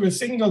compare to a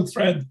single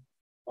thread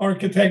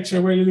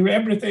architecture where you do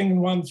everything in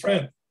 1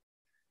 thread.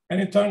 And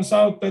it turns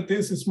out that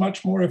this is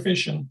much more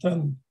efficient.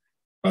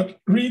 But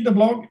read the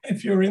blog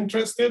if you're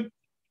interested.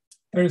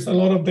 There's a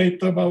lot of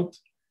data about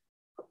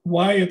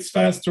why it's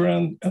faster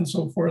and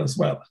so forth as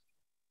well.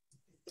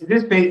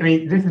 This is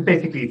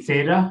basically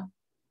SATA.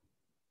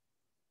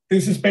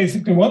 This is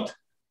basically what?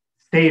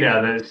 SATA,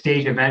 the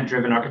stage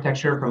event-driven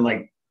architecture from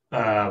like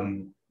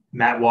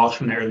Matt Walsh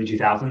from the early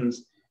 2000s.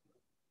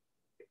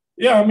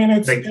 Yeah, I mean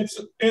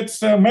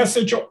it's a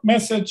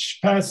message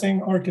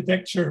passing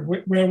architecture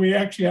where we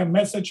actually have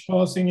message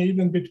passing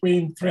even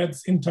between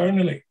threads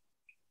internally.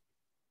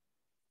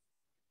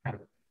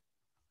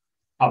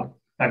 I'll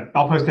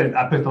post it.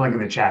 I'll put the link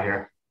in the chat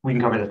here. We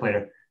can cover this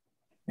later.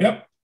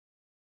 Yep.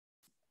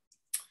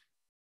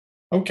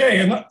 Okay,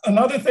 and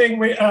another thing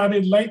we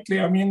added lately,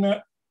 I mean,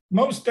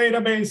 most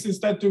databases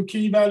that do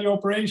key value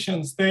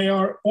operations, they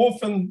are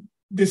often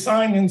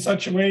designed in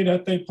such a way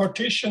that they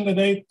partition the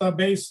data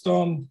based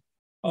on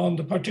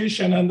the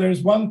partition, and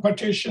there's one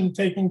partition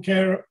taken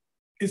care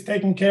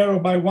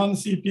of by one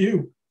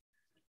CPU.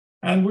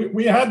 And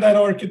we had that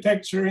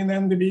architecture in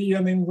MDB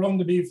and in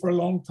RonDB for a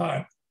long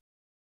time.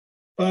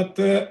 But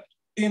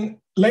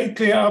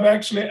lately, I've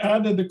actually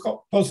added the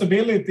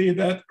possibility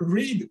that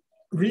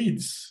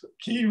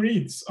key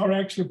reads are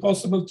actually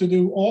possible to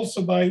do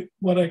also by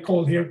what I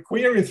call here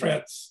query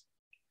threads.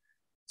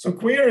 So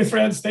query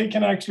threads, they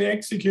can actually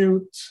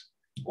execute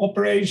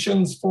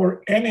operations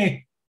for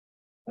any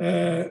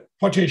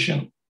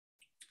partition.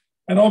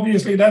 And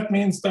obviously that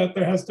means that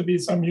there has to be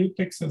some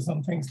utixes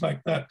and things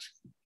like that.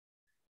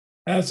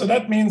 So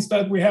that means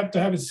that we have to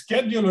have a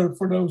scheduler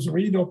for those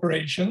read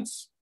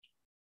operations.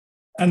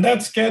 And that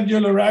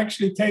scheduler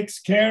actually takes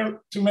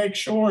care to make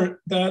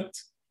sure that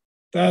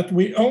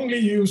we only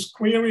use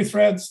query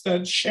threads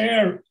that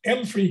share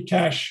L3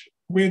 cache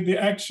with the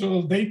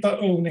actual data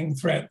owning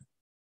thread.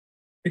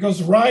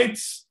 Because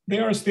writes, they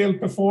are still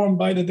performed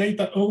by the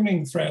data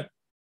owning thread.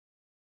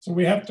 So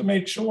we have to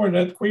make sure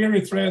that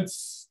query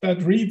threads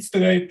that reads the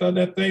data,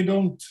 that they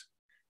don't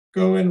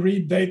go and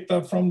read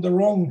data from the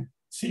wrong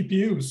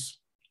CPUs.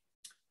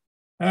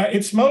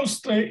 It's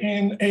mostly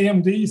in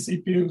AMD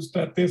CPUs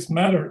that this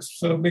matters.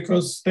 So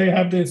because they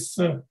have this,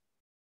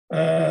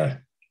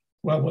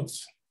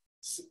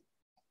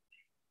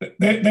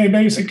 they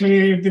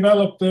basically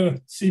developed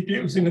the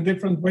CPUs in a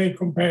different way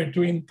compared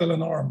to Intel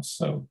and ARM.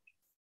 So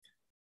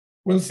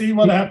we'll see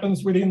what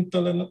happens with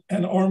Intel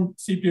and ARM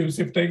CPUs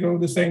if they go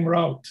the same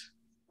route.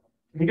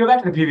 Can you go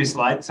back to the previous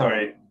slide?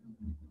 Sorry.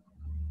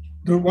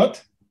 Do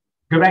what?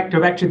 Go back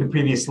to the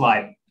previous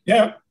slide.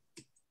 Yeah.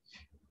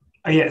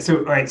 Yeah. So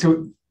all right.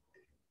 So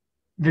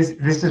this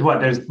is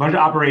what, there's a bunch of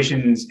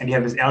operations, and you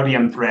have this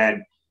LDM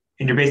thread,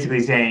 and you're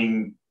basically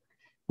saying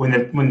when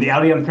the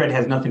LDM thread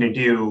has nothing to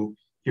do,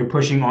 you're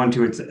pushing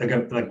onto its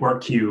like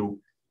work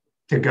queue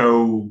to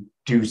go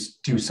do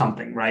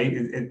something, right?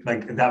 Is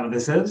that what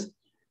this is?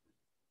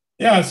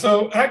 Yeah.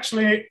 So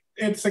actually,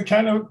 it's a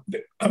kind of,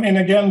 I mean,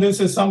 again, this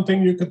is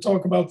something you could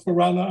talk about for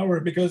 1 hour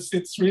because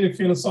it's really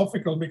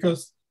philosophical.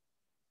 Because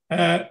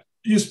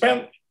you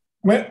spend,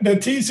 when the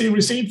TC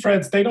receive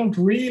threads, they don't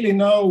really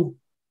know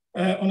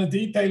on a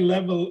detailed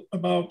level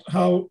about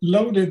how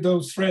loaded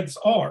those threads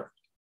are.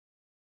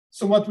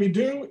 So what we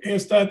do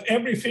is that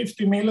every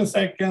 50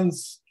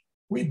 milliseconds,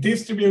 we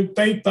distribute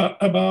data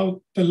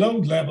about the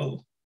load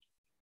level.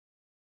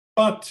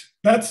 But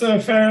that's a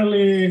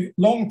fairly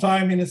long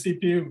time in a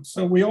CPU.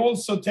 So we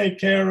also take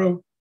care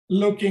of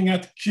looking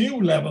at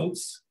queue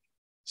levels.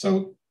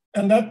 So,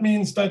 and that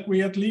means that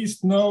we at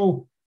least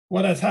know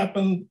what has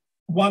happened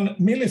 1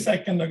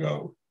 millisecond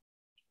ago.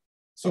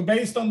 So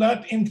based on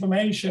that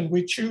information,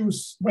 we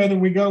choose whether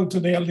we go to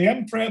the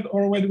LDM thread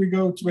or whether we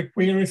go to a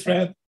query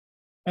thread.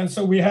 And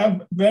so we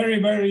have very,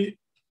 very,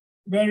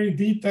 very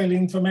detailed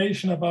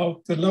information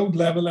about the load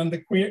level and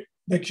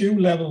the queue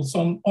levels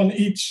on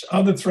each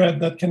other thread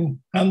that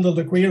can handle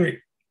the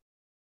query.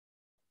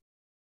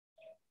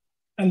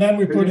 And then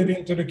we put it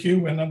into the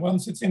queue, and then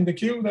once it's in the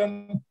queue,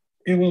 then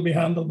it will be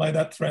handled by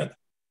that thread.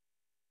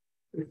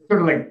 It's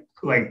sort of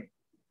like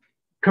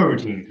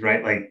coroutines,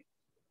 right? Like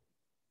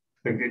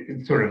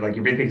it's sort of like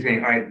you're basically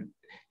saying, all right,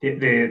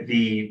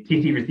 the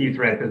TC receive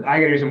thread says, I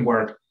gotta do some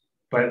work,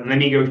 but let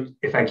me go,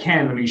 if I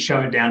can, let me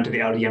shove it down to the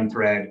LDM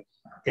thread.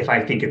 If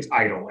I think it's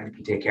idle, I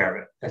can take care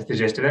of it. That's the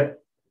gist of it.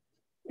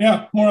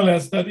 Yeah, more or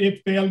less, that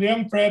if the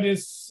LDM thread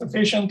is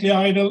sufficiently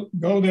idle,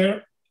 go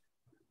there.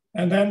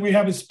 And then we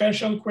have a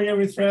special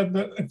query thread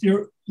that if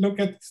you look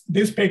at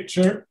this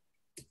picture,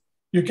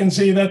 you can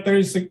see that there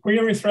is a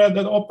query thread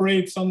that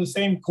operates on the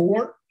same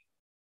core.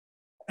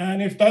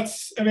 And if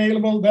that's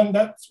available, then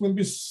that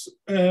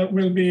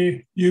will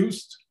be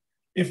used.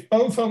 If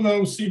both of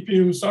those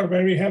CPUs are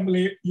very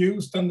heavily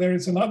used and there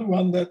is another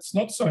one that's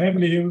not so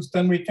heavily used,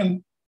 then we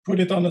can put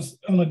it on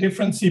a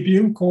different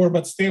CPU core,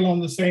 but still on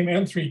the same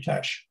L3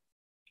 cache.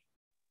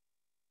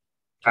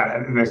 All right,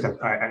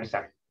 I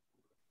understand.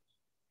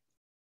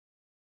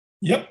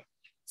 Yep.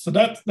 So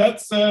that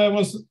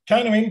was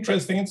kind of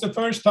interesting. It's the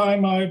first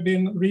time I've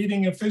been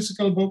reading a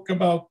physical book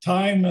about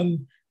time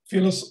and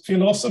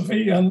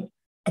philosophy and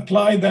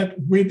apply that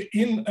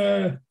within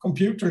a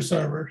computer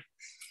server.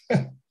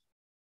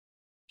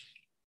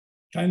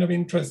 Kind of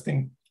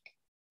interesting.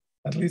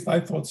 At least I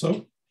thought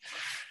so.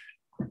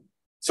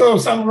 So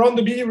some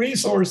RonDB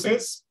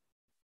resources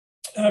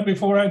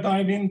before I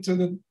dive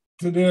into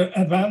the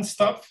advanced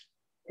stuff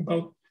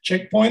about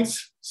checkpoints.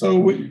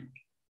 So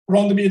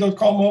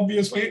RonDB.com,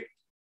 obviously.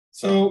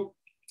 So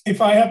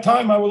if I have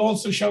time, I will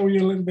also show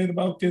you a little bit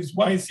about this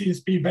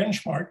YCSP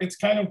benchmark. It's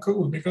kind of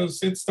cool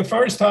because it's the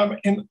first time,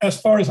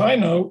 as far as I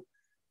know,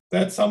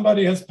 that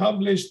somebody has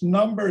published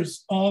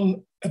numbers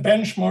on a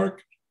benchmark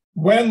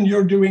when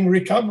you're doing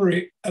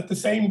recovery at the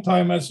same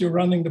time as you're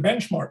running the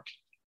benchmark.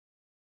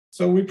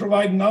 So we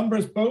provide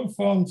numbers both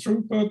on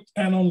throughput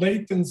and on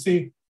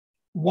latency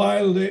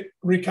while the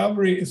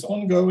recovery is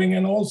ongoing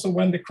and also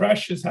when the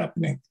crash is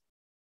happening.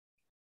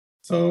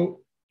 So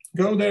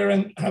go there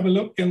and have a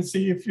look and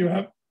see if you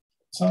have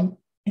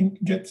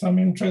get some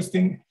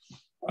interesting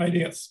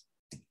ideas.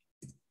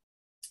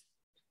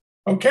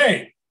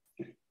 Okay,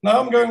 now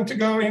I'm going to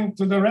go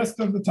into the rest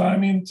of the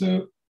time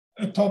into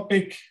a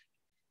topic.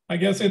 I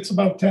guess it's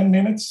about 10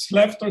 minutes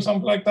left or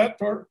something like that,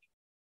 or?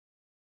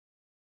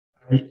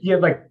 You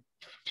have like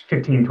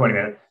 15, 20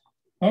 minutes.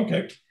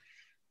 Okay,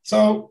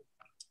 so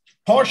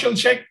partial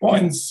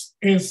checkpoints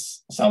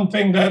is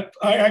something that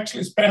I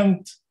actually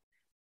spent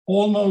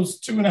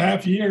almost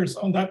 2.5 years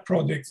on that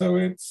project. So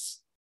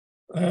it's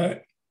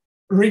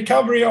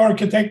recovery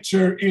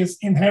architecture is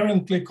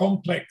inherently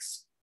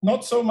complex.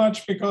 Not so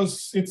much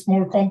because it's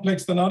more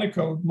complex than other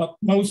code, but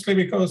mostly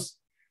because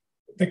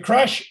the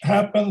crash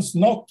happens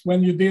not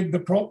when you did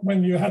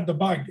when you had the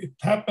bug. It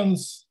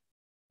happens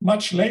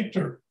much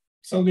later.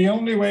 So the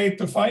only way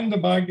to find the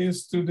bug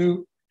is to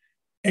do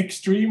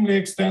extremely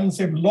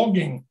extensive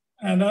logging.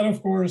 And that,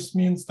 of course,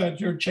 means that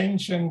you're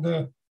changing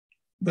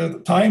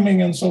the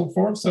timing and so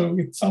forth. So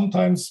it's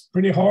sometimes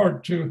pretty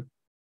hard to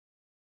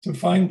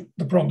find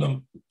the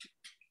problem.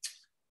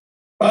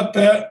 But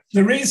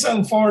the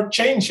reason for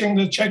changing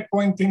the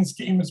checkpointing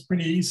scheme is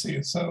pretty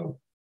easy. So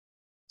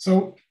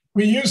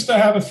we used to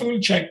have a full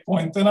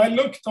checkpoint, and I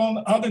looked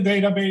on other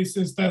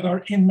databases that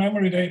are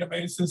in-memory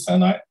databases,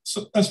 and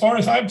so as far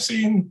as I've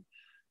seen,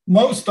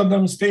 most of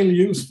them still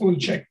use full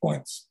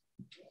checkpoints.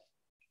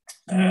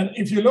 And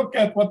if you look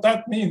at what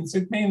that means,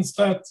 it means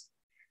that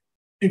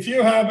if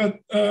you have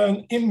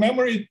an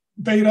in-memory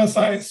data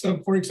size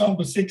of, for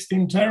example,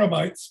 16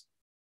 terabytes,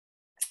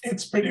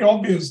 it's pretty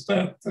obvious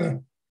that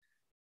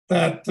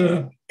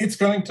it's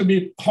going to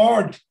be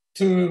hard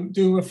to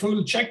do a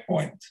full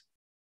checkpoint,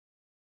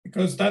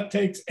 because that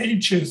takes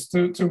ages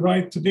to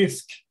write to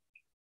disk.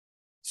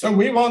 So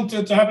we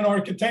wanted to have an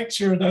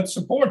architecture that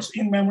supports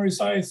in-memory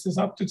sizes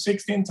up to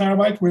 16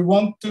 terabytes. We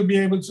want to be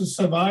able to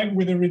survive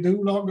with a redo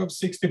log of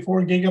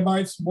 64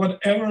 gigabytes,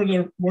 whatever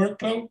the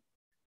workload.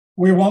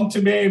 We want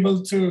to be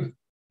able to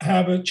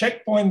have a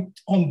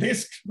checkpoint on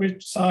disk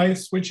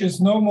which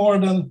is no more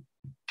than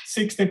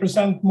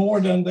 60%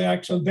 more than the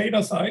actual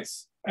data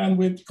size. And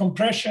with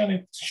compression,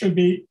 it should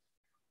be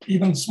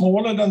even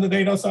smaller than the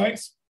data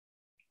size.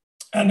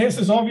 And this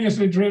is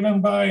obviously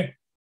driven by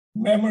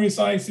memory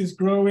sizes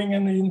growing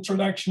and the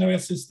introduction of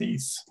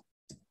SSDs.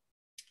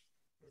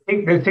 I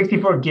think the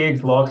 64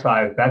 gigs log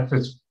size, that's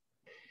just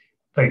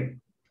like,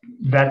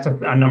 that's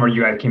a number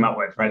you guys came up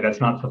with, right?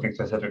 That's not something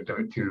specific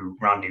to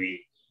RonDB.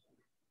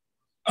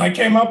 I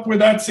came up with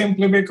that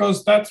simply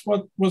because that's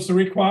what was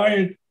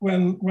required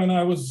when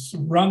I was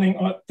running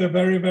at the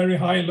very, very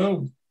high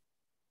load.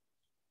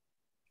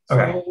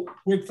 Okay. So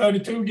with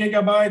 32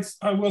 gigabytes,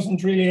 I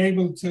wasn't really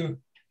able to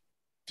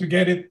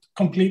get it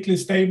completely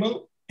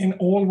stable in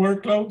all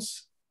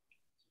workloads.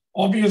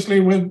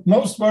 Obviously, with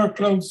most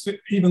workloads,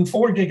 even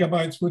 4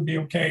 gigabytes would be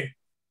okay.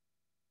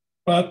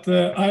 But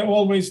I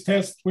always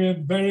test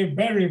with very,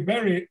 very,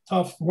 very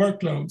tough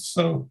workloads.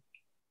 So,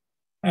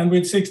 and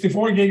with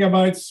 64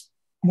 gigabytes,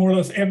 more or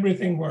less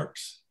everything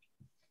works.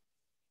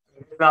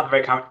 It's not the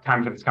right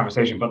time for this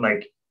conversation, but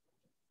like,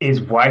 is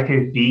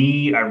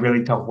Y2B a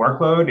really tough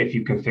workload if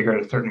you configure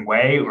it a certain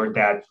way, or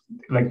that's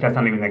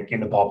not even like in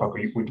the ballpark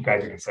what you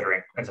guys are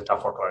considering as a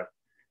tough workload?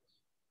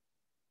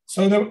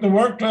 So the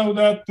workload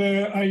that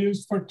I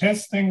used for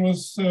testing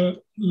was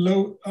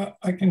low.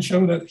 I can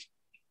show that.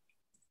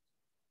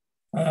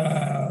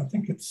 I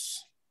think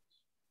it's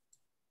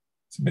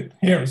a bit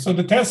here. So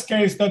the test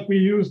case that we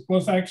used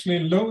was actually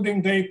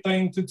loading data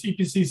into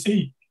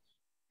TPCC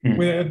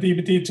with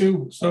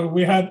DBT2. So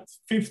we had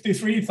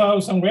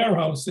 53,000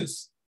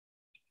 warehouses.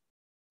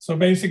 So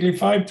basically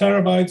 5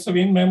 terabytes of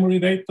in-memory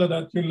data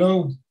that you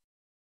load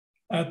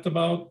at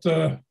about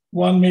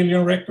 1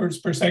 million records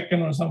per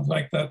second or something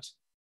like that.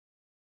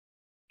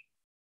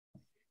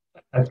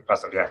 That's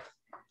impressive, yeah.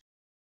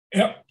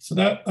 Yeah, so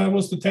that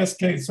was the test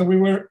case. So we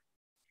were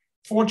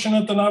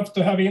fortunate enough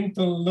to have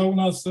Intel loan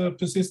us a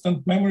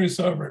persistent memory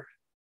server.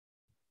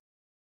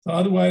 So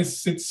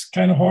otherwise, it's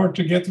kind of hard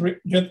to get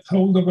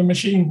hold of a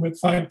machine with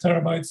 5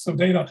 terabytes of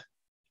data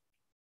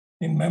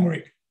in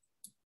memory.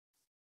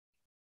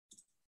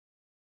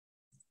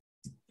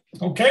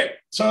 Okay,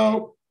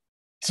 so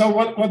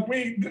what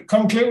we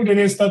concluded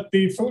is that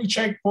the full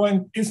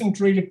checkpoint isn't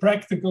really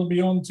practical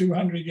beyond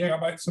 200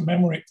 gigabytes of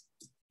memory.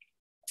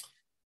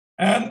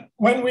 And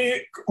when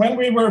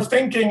we were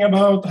thinking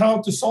about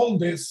how to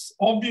solve this,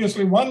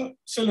 obviously one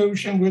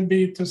solution would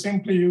be to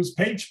simply use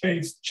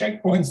page-based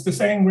checkpoints the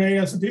same way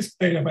as a disk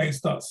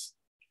database does.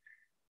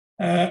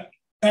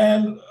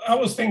 And I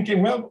was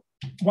thinking, well,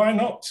 why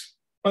not?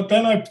 But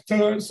then I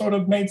sort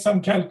of made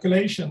some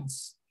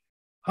calculations.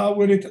 How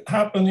would it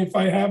happen if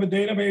I have a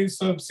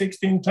database of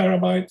 16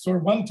 terabytes or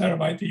 1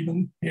 terabyte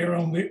even here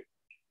only,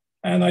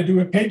 and I do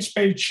a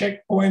page-based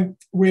checkpoint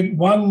with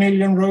 1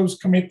 million rows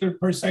committed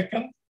per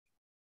second?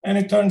 And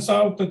it turns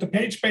out that the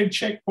page-based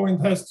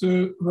checkpoint has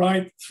to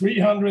write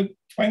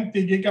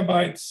 320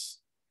 gigabytes,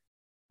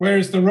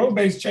 whereas the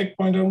row-based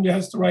checkpoint only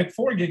has to write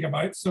 4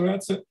 gigabytes. So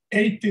that's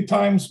 80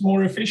 times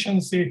more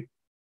efficiency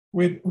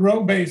with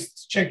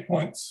row-based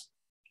checkpoints.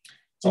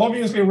 So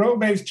obviously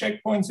row-based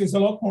checkpoints is a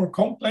lot more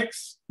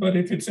complex, but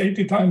if it's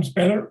 80 times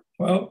better,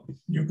 well,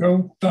 you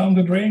go down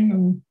the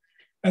drain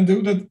and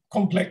do the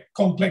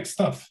complex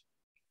stuff.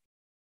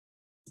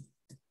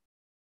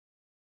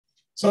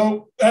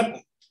 So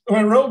that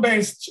a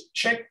row-based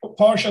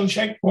partial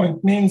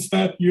checkpoint means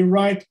that you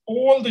write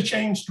all the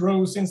changed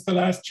rows since the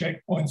last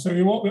checkpoint. So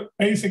you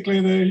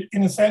basically,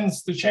 in a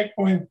sense, the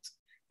checkpoint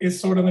is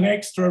sort of an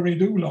extra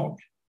redo log.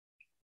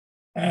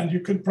 And you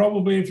could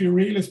probably, if you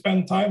really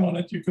spend time on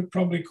it, you could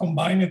probably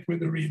combine it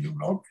with the redo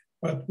log,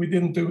 but we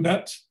didn't do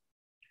that.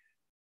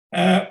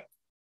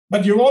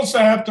 But you also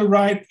have to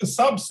write a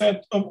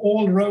subset of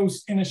all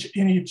rows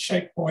in each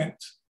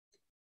checkpoint.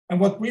 And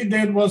what we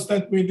did was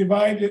that we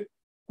divided,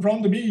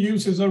 RonDB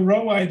uses a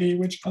row ID,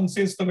 which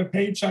consists of a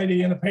page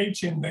ID and a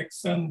page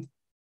index. And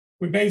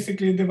we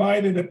basically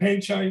divided the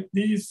page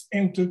IDs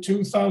into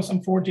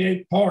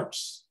 2048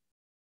 parts.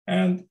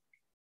 And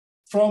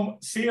from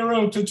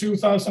 0 to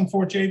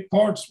 2048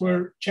 parts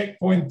were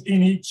checkpoint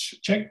in each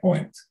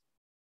checkpoint.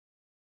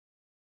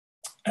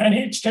 And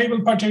each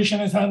table partition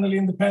is handled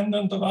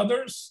independent of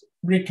others.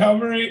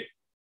 Recovery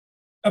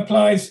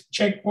applies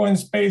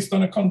checkpoints based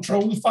on a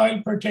control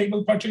file per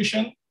table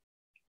partition.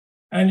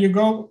 And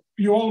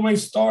you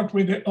always start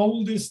with the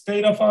oldest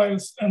data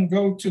files and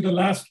go to the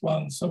last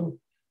one. So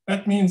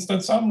that means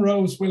that some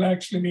rows will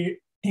actually be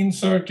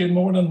inserted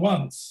more than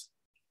once.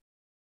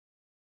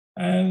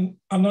 And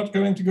I'm not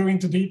going to go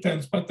into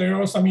details, but there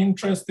are some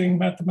interesting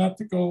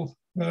mathematical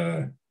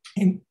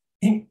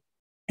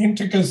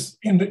intricacies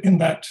in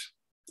that.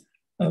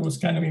 That was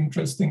kind of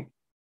interesting.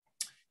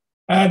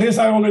 This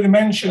I already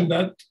mentioned,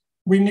 that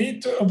we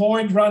need to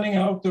avoid running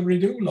out the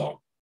redo log.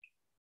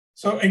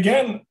 So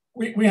again,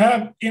 we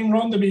have in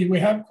RonDB, we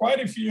have quite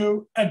a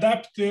few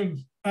adaptive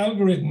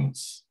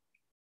algorithms.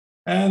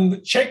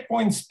 And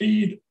checkpoint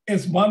speed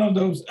is one of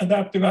those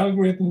adaptive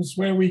algorithms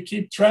where we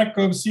keep track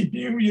of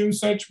CPU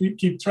usage, we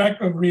keep track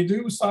of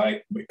redo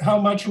side, how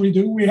much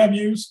redo we have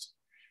used,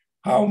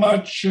 how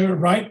much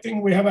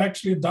writing we have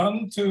actually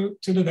done to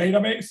the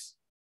database.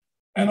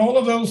 And all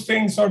of those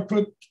things are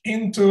put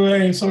into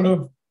a sort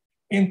of,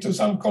 into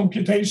some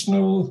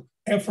computational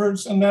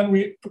efforts, and then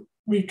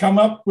we come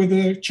up with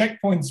a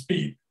checkpoint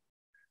speed.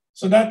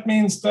 So that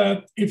means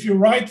that if you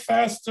write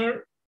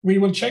faster, we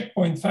will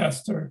checkpoint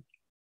faster.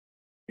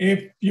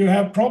 If you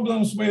have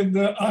problems with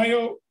the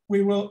I/O,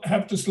 we will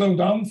have to slow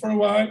down for a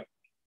while.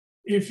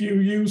 If you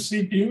use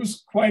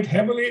CPUs quite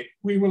heavily,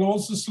 we will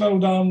also slow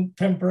down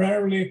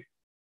temporarily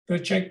the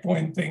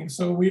checkpoint thing.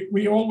 So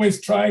we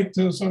always try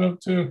to sort of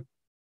to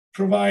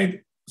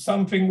provide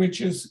something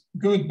which is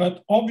good.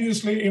 But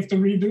obviously, if the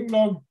redo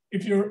log,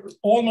 if you're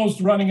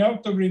almost running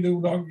out of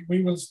redo log,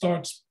 we will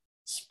start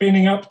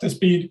spinning up the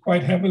speed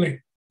quite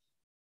heavily.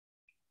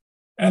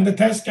 And the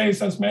test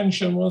case, as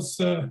mentioned, was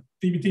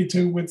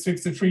DBT2 with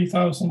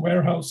 63,000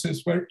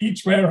 warehouses, where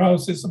each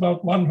warehouse is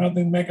about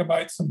 100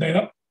 megabytes of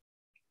data.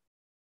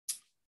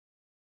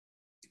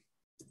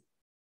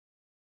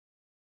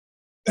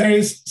 There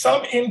is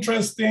some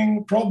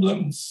interesting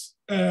problems.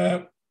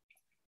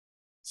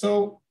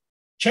 So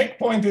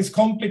checkpoint is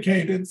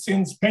complicated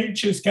since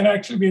pages can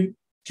actually be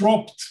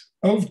dropped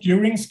both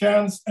during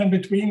scans and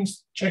between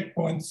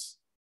checkpoints.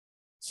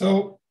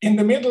 So in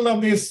the middle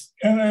of this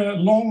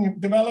long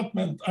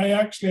development, I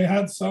actually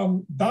had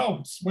some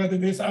doubts whether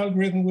this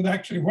algorithm would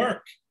actually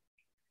work.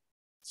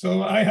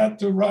 So I had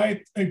to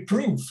write a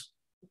proof,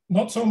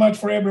 not so much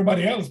for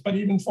everybody else, but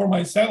even for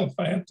myself.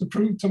 I had to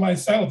prove to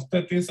myself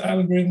that this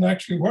algorithm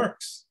actually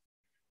works.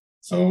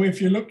 So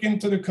if you look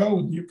into the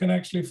code, you can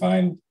actually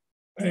find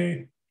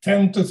a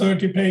 10 to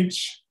 30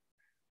 page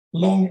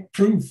long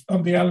proof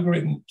of the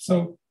algorithm.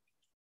 So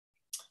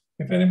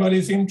if anybody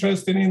is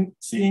interested in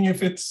seeing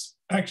if it's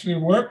actually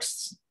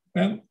works,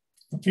 then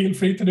feel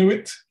free to do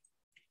it.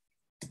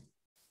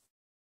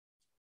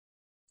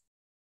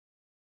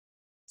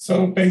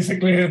 So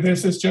basically,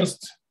 this is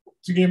just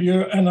to give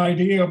you an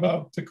idea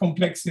about the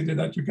complexity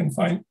that you can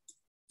find.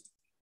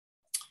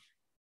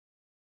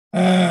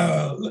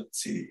 Let's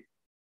see.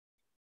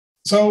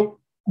 So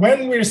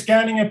when we're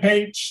scanning a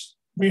page,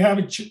 we have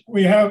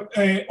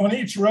on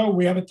each row,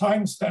 we have a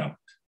timestamp.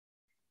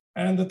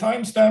 And the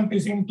timestamp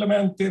is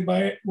implemented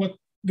by what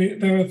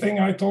the thing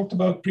I talked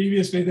about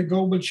previously, the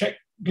global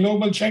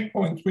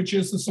checkpoint, which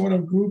is a sort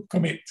of group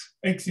commit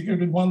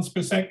executed once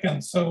per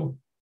second. So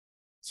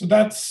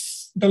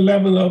that's the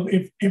level of,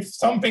 if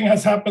something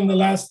has happened the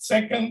last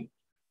second,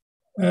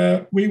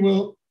 we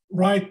will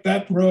write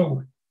that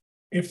row.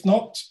 If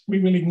not, we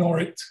will ignore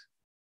it.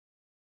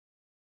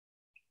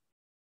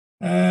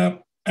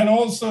 And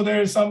also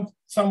there is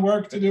some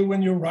work to do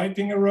when you're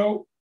writing a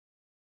row.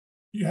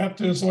 You have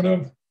to sort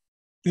of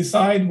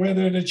decide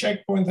whether the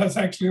checkpoint has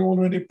actually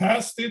already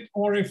passed it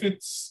or if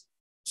it's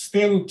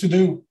still to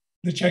do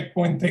the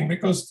checkpoint thing,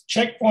 because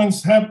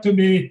checkpoints have to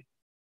be,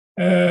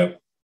 the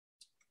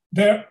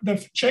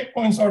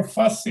checkpoints are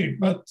fuzzy,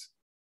 but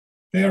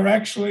they are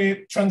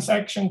actually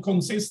transaction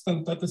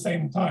consistent at the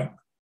same time.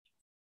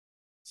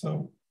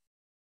 So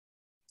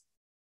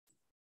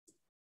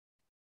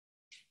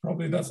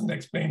probably doesn't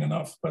explain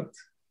enough, but.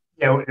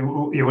 Yeah, what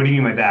do you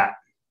mean by that?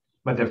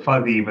 But they're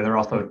fuzzy, but they're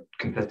also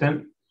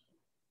consistent?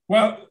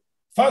 Well,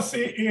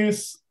 fuzzy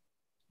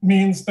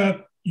means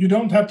that you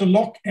don't have to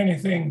lock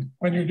anything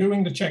when you're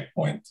doing the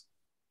checkpoint.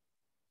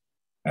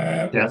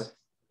 Yes.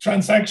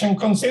 Transaction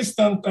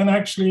consistent and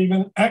actually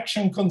even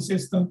action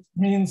consistent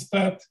means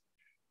that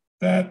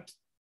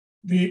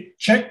the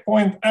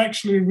checkpoint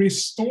actually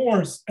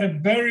restores a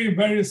very,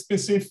 very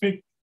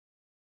specific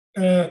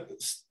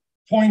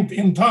point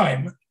in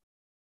time.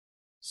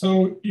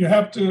 So you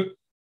have to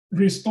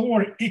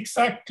restore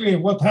exactly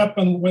what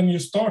happened when you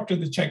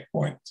started the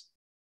checkpoint.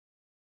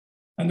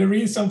 And the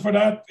reason for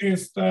that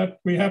is that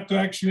we have to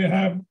actually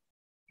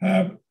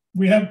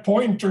we have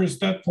pointers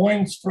that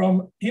points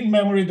from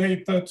in-memory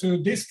data to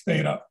disk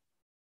data.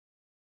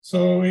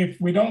 So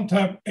if we don't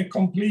have a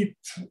complete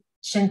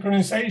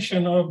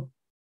synchronization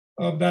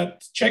of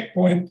that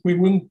checkpoint,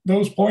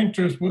 those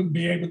pointers would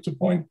be able to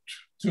point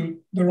to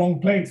the wrong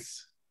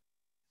place.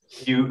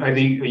 Are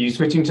you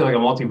switching to like a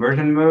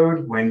multi-version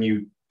mode when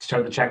you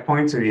start the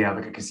checkpoint, so you have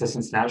like a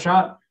consistent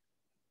snapshot?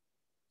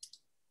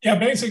 Yeah,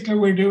 basically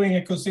we're doing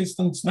a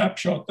consistent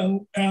snapshot,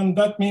 and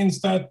that means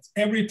that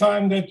every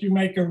time that you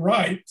make a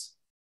write,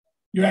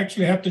 you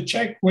actually have to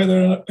check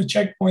whether a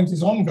checkpoint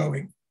is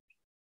ongoing.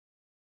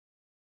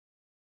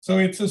 So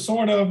it's a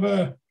sort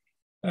of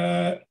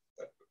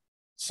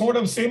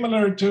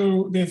similar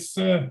to this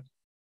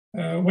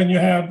when you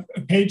have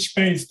a page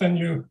space, then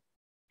you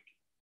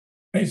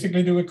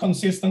basically do a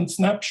consistent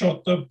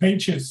snapshot of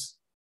pages,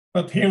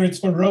 but here it's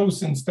for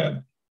rows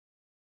instead.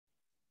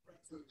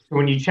 So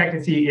when you check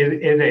to see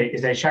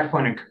is a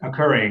checkpoint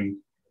occurring,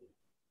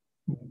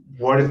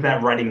 what does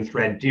that writing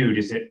thread do?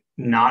 Does it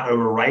not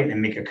overwrite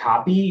and make a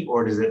copy,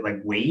 or does it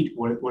like wait?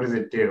 What does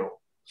it do?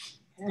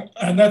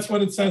 And that's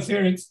what it says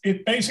here.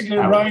 It basically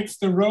writes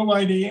the row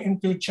ID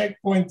into a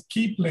checkpoint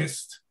keep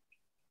list.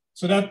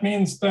 So that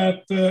means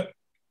that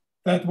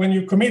that when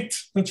you commit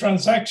the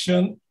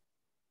transaction,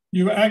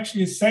 you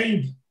actually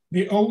save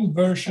the old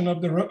version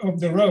of the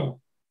row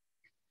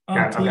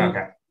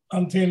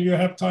until you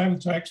have time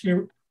to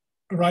actually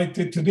write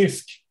it to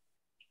disk.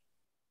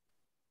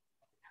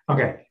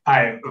 Okay,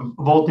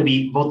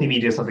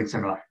 VoltDB does something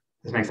similar.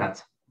 This makes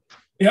sense.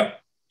 Yeah,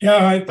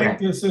 I think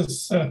this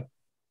is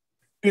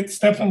it's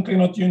definitely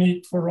not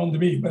unique for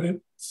RonDB, but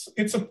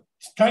it's a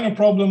kind of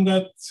problem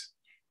that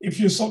if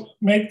you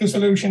make the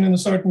solution in a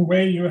certain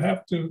way, you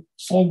have to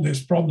solve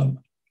this problem.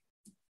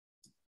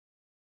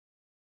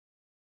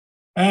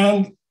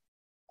 And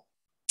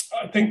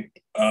I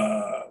think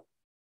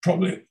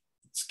probably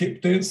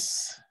skip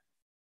this.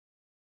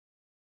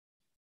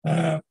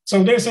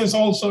 So this is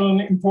also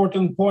an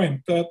important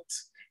point, that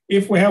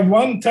if we have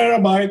 1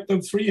 terabyte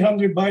of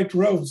 300 byte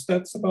rows,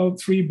 that's about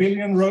 3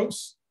 billion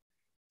rows.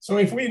 So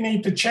if we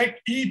need to check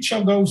each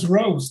of those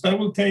rows, that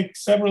will take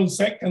several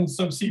seconds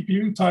of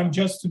CPU time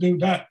just to do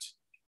that.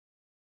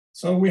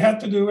 So we had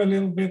to do a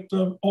little bit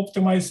of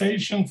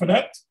optimization for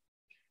that.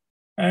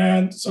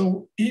 And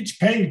so each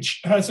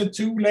page has a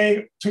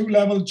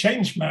two-level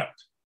change map.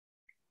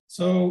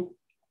 So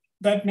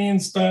that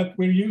means that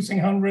we're using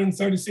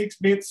 136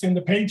 bits in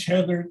the page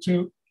header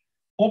to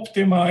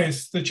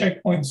optimize the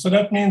checkpoints. So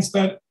that means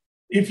that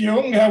if you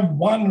only have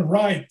one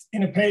write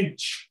in a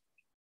page,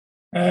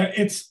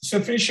 it's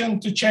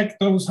sufficient to check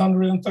those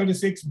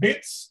 136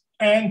 bits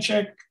and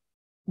check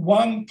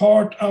one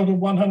part out of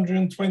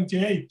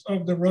 128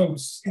 of the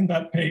rows in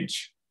that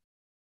page.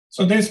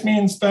 So this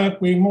means that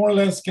we more or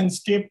less can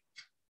skip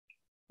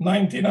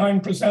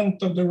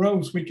 99% of the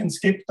rows. We can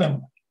skip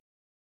them,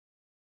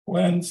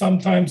 when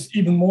sometimes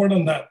even more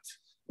than that.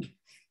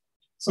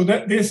 So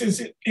that this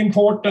is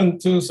important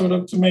to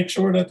to make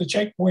sure that the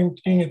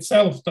checkpointing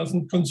itself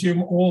doesn't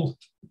consume all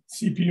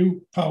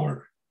CPU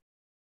power.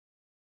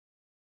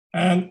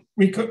 And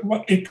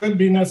it could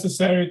be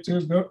necessary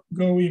to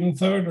go even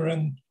further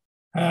and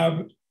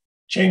have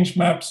change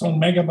maps on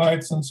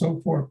megabytes and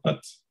so forth,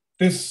 but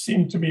this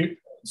seemed to be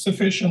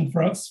sufficient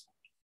for us.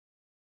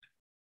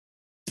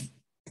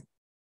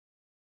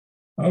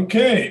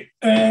 Okay,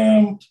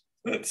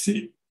 let's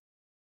see.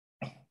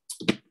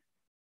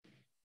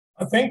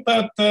 I think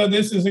that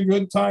this is a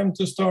good time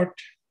to start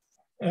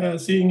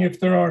seeing if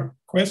there are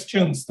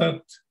questions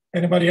that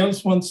anybody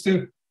else wants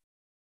to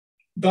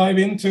dive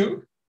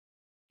into,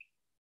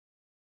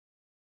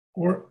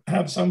 or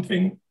have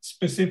something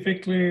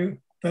specifically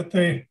that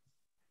they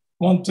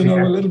want to know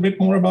a little bit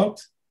more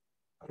about.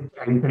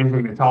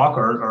 Anything to talk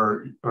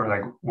or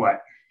like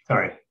what?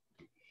 Sorry.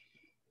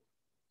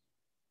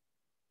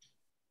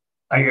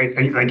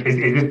 Like is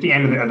this the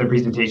end of the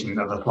presentation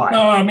of the slide?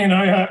 No, I mean,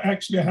 I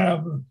actually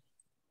have,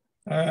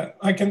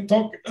 I can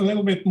talk a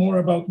little bit more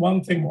about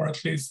one thing more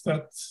at least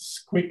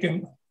that's quick.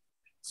 And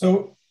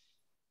so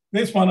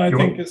this one I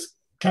think is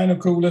kind of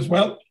cool as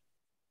well.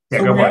 Yeah,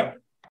 so go for it.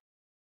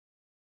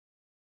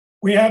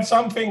 We have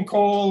something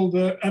called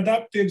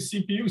adaptive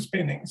CPU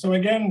spinning. So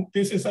again,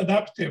 this is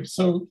adaptive.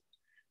 So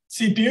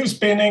CPU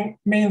spinning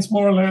means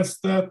more or less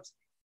that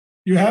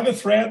you have a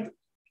thread,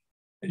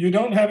 you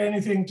don't have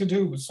anything to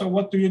do. So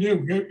what do?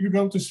 You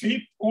go to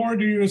sleep, or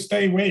do you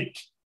stay awake?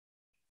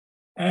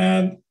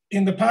 And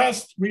in the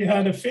past, we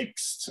had a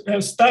fixed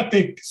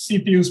static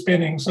CPU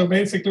spinning. So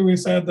basically we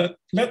said that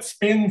let's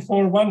spin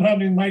for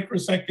 100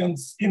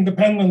 microseconds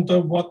independent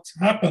of what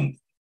happened.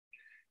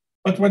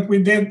 But what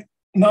we did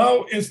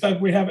now is that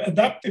we have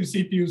adaptive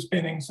CPU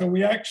spinning. So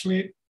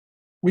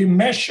we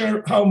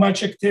measure how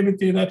much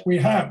activity that we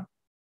have.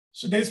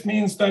 So this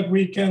means that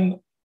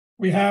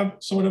we have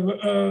sort of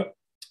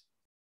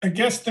a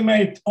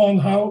guesstimate on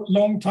how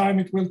long time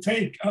it will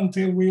take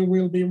until we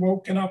will be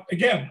woken up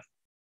again.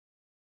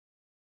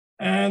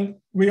 And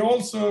we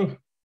also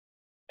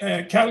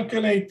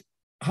calculate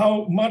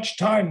how much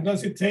time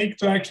does it take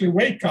to actually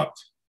wake up.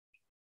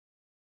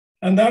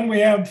 And then we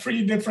have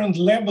 3 different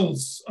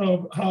levels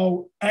of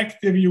how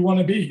active you want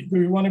to be. Do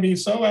you want to be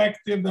so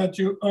active that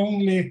you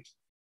only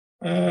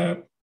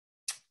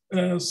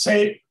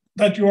say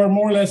that you are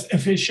more or less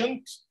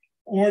efficient?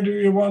 Or do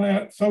you want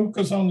to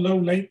focus on low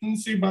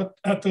latency, but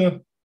at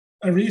a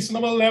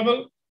reasonable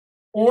level?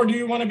 Or do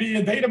you want to be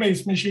a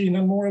database machine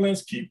and more or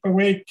less keep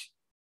awake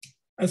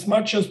as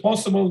much as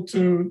possible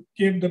to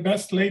give the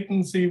best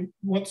latency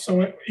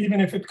whatsoever,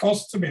 even if it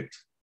costs a bit?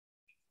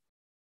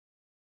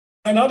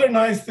 Another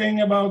nice thing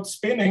about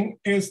spinning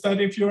is that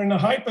if you're in a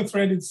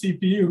hyper-threaded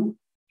CPU,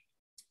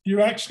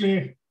 you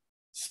actually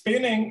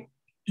spinning,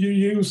 you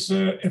use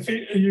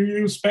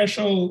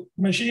special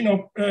machine,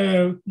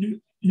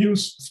 you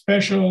use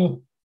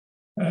special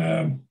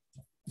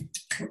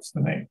what's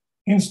the name?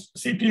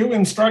 CPU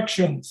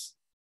instructions.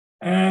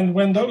 And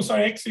when those are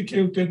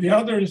executed, the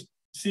other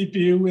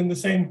CPU in the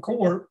same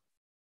core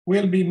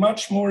will be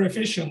much more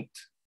efficient.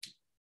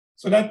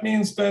 So that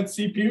means that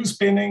CPU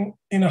spinning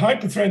in a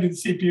hyper-threaded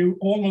CPU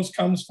almost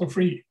comes for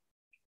free.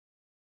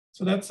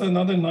 So that's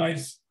another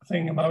nice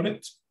thing about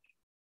it.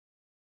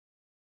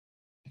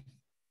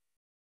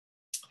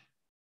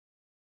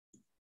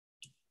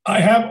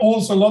 I have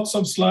also lots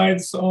of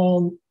slides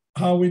on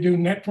how we do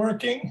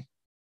networking.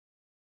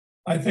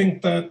 I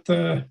think that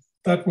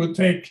that would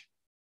take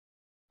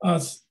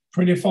us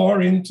pretty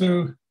far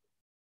into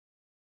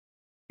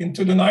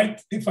the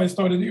night if I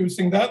started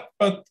using that.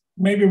 But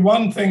maybe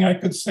one thing I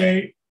could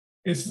say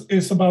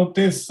is about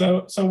this.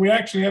 So we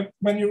actually have,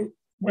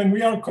 when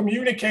we are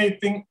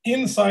communicating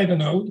inside a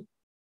node,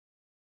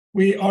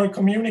 we are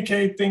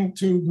communicating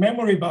to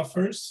memory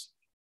buffers.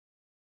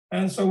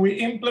 And so we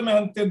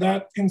implemented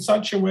that in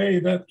such a way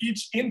that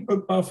each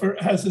input buffer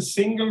has a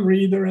single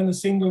reader and a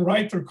single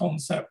writer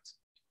concept.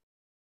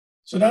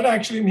 So that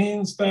actually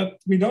means that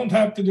we don't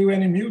have to do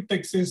any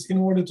mutexes in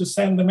order to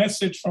send a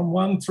message from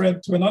one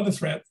thread to another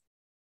thread.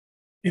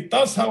 It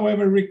does,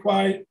 however,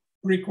 require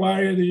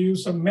the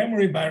use of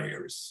memory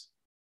barriers.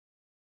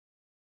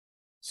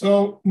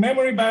 So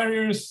memory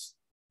barriers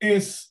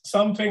is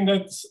something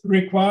that's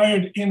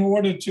required in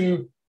order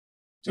to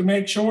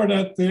make sure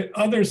that the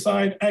other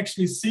side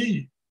actually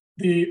see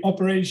the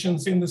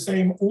operations in the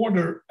same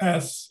order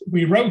as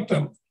we wrote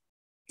them.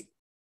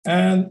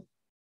 And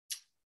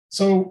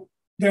so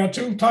there are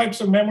two types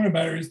of memory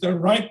barriers. There are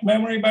write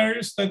memory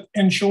barriers that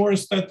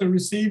ensures that the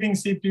receiving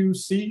CPU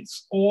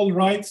sees all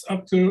writes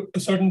up to a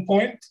certain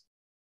point.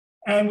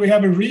 And we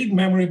have a read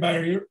memory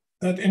barrier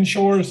that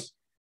ensures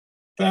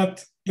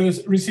that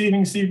the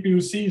receiving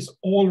CPU sees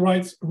all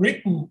writes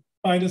written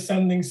by the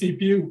sending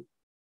CPU.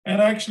 And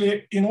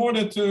actually, in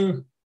order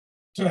to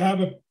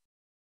have a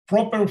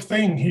proper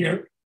thing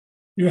here,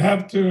 you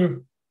have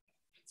to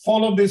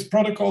follow this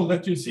protocol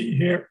that you see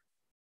here,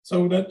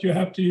 so that you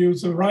have to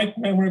use a write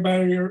memory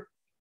barrier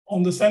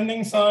on the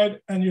sending side,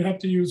 and you have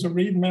to use a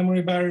read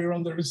memory barrier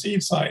on the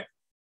receive side.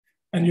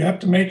 And you have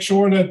to make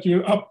sure that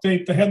you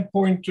update the head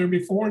pointer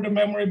before the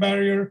memory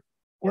barrier,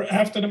 or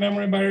after the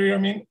memory barrier, I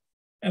mean,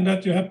 and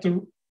that you have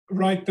to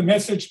write the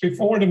message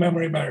before the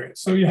memory barrier.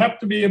 So you have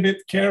to be a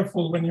bit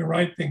careful when you're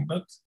writing,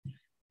 but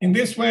in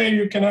this way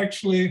you can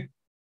actually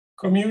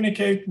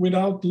communicate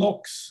without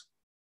locks.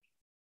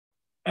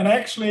 And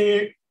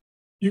actually,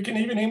 you can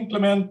even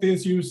implement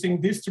this using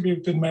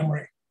distributed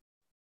memory.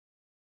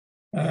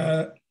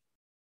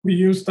 We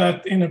used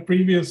that in a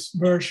previous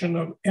version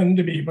of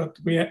NDB, but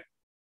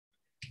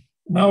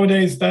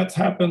nowadays that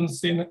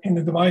happens in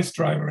a device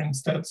driver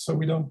instead, so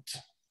we don't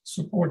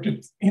support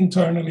it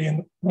internally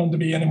in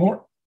RonDB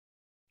anymore.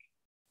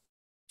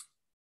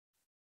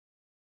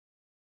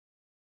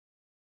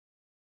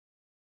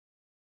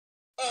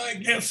 I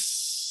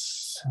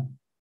guess.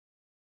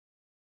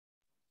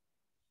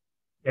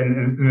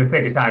 In the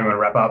sake of time, you want to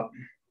wrap up?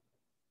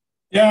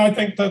 Yeah, I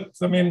think that,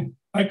 I mean,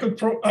 I could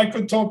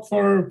talk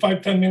for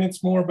 5-10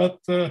 minutes more, but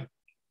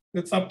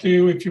it's up to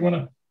you if you want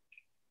to.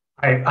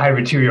 I have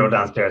a 2-year-old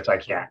downstairs, so I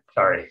can't.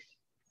 Sorry.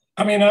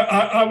 I mean,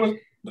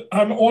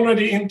 I'm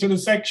already into the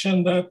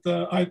section that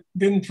I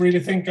didn't really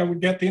think I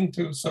would get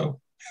into. So.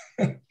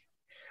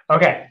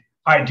 Okay.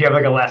 All right. Do you have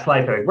like a last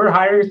slide? Like, we're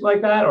hiring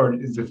like that, or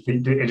is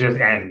it just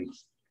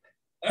ends?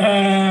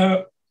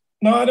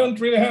 No, I don't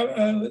really have.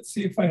 Let's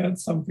see if I had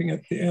something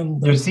at the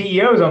end. Your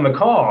CEO's on the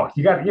call.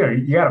 You got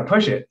to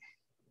push it.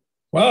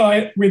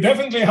 Well, we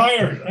definitely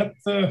hired. I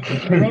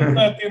wrote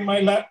that in my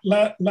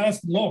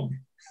last blog.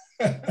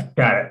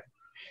 Got it.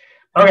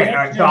 Okay. All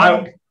right. So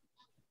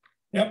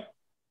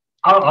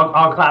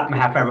I'll clap on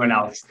behalf of everyone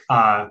else.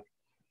 So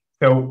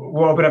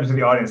we'll open up to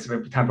the audience. We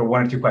have time for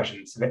 1 or 2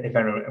 questions if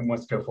everyone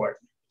wants to go for it.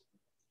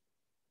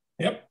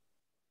 Yep.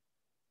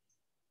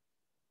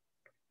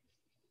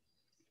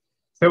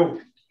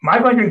 So my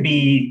question would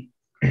be,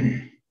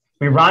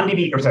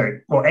 RonDB, or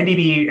sorry, well,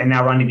 NDB and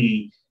now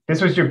RonDB,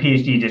 this was your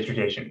PhD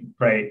dissertation,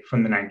 right,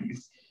 from the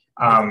 90s.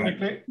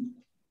 Exactly.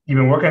 You've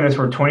been working on this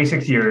for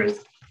 26 years,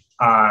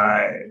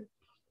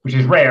 which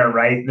is rare,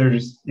 right?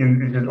 There's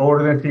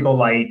older than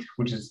SQLite,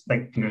 which is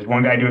like, there's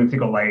one guy doing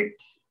SQLite.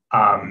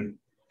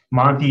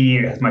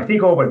 Monty has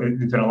MySQL, but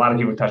there's been a lot of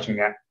people touching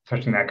that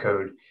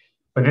code.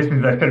 But this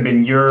is, that could have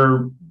been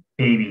your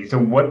baby. So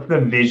what's the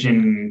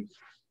vision?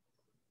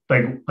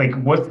 Like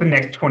what's the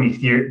next 26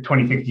 years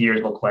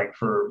look like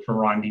for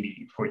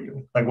RonDB for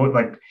you? Like what,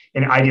 like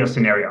an ideal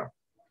scenario?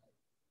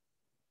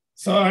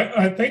 So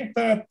I think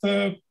that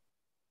the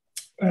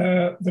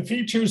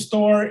feature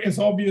store is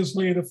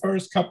obviously the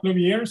first couple of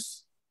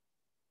years.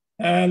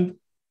 And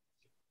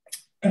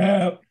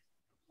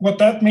what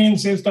that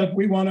means is that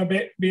we want to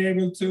be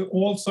able to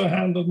also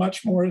handle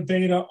much more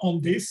data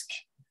on disk.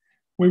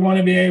 We want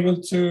to be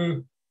able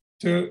to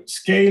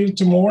scale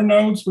to more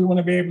nodes. We want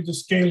to be able to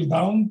scale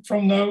down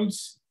from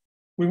nodes.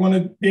 We want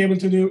to be able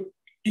to do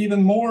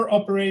even more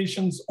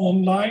operations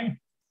online.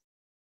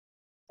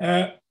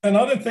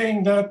 another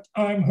thing that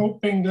I'm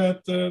hoping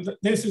that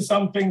this is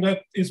something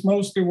that is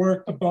mostly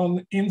worked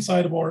upon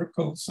inside of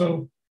Oracle.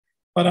 So,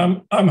 but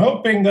I'm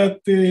hoping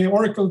that the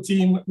Oracle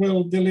team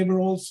will deliver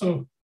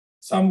also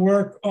some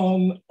work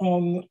on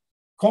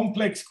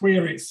complex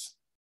queries.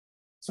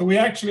 So we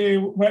actually,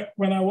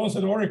 when I was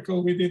at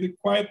Oracle, we did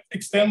quite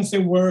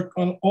extensive work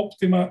on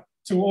Optima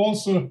to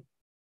also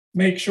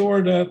make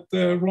sure that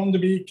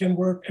RonDB can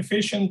work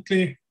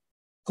efficiently,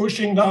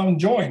 pushing down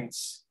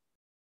joins.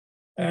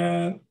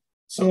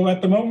 So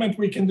at the moment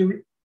we can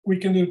do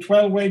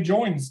 12-way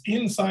joins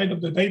inside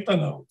of the data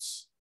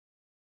nodes,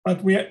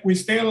 but we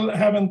still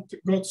haven't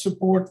got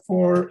support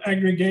for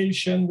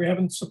aggregation. We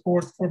haven't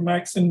support for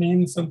max and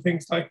means and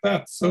things like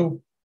that.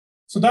 So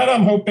that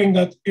I'm hoping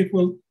that it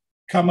will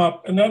come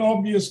up. And then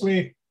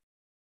obviously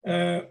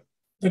the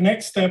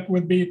next step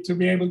would be to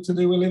be able to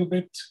do a little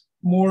bit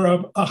more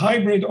of a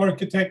hybrid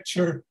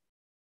architecture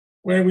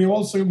where we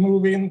also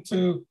move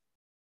into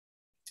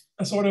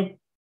a sort of,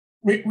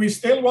 we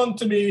still want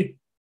to be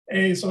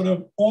a sort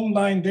of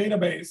online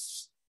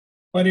database,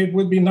 but it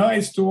would be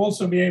nice to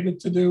also be able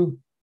to do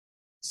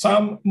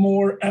some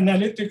more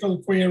analytical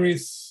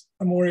queries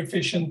more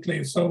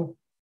efficiently. So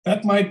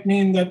that might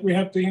mean that we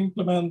have to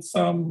implement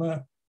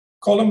some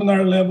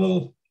columnar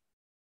level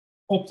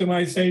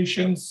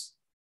optimizations.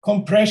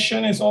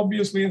 Compression is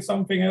obviously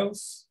something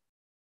else.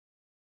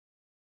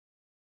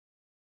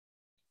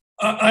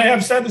 I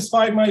have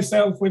satisfied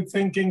myself with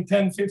thinking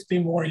 10,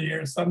 15 more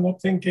years. I'm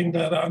not thinking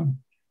that I'm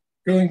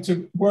going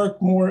to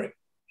work more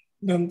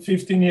than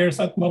 15 years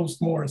at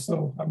most more.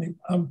 So, I mean,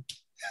 I'm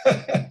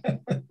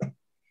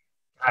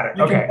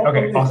Okay,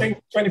 awesome.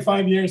 Think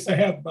 25 years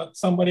ahead, but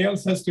somebody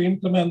else has to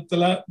implement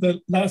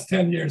the last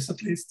 10 years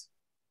at least.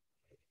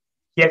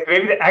 Yes,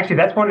 maybe actually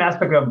that's one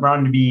aspect of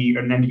RonDB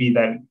or NDB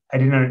that I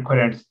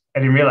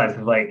didn't realize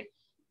is like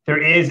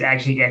there is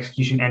actually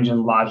execution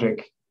engine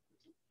logic.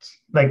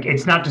 Like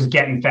it's not just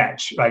get and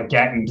fetch, like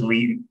get and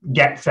delete,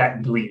 get, set,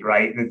 and delete,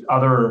 right? There's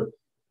other,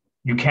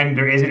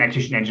 there is an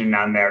execution engine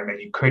down there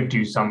that you could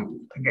do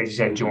some, as you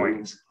said,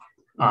 joins.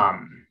 Yeah,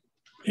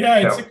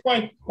 it's a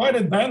quite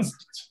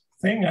advanced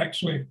thing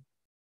actually.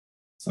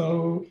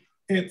 So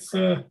it's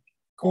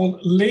called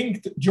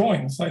linked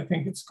joins, I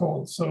think it's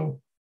called. So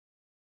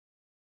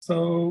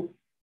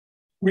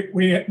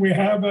we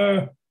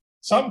have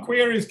some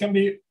queries can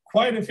be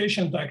quite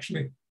efficient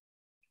actually,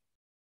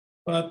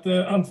 but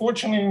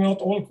unfortunately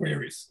not all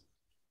queries.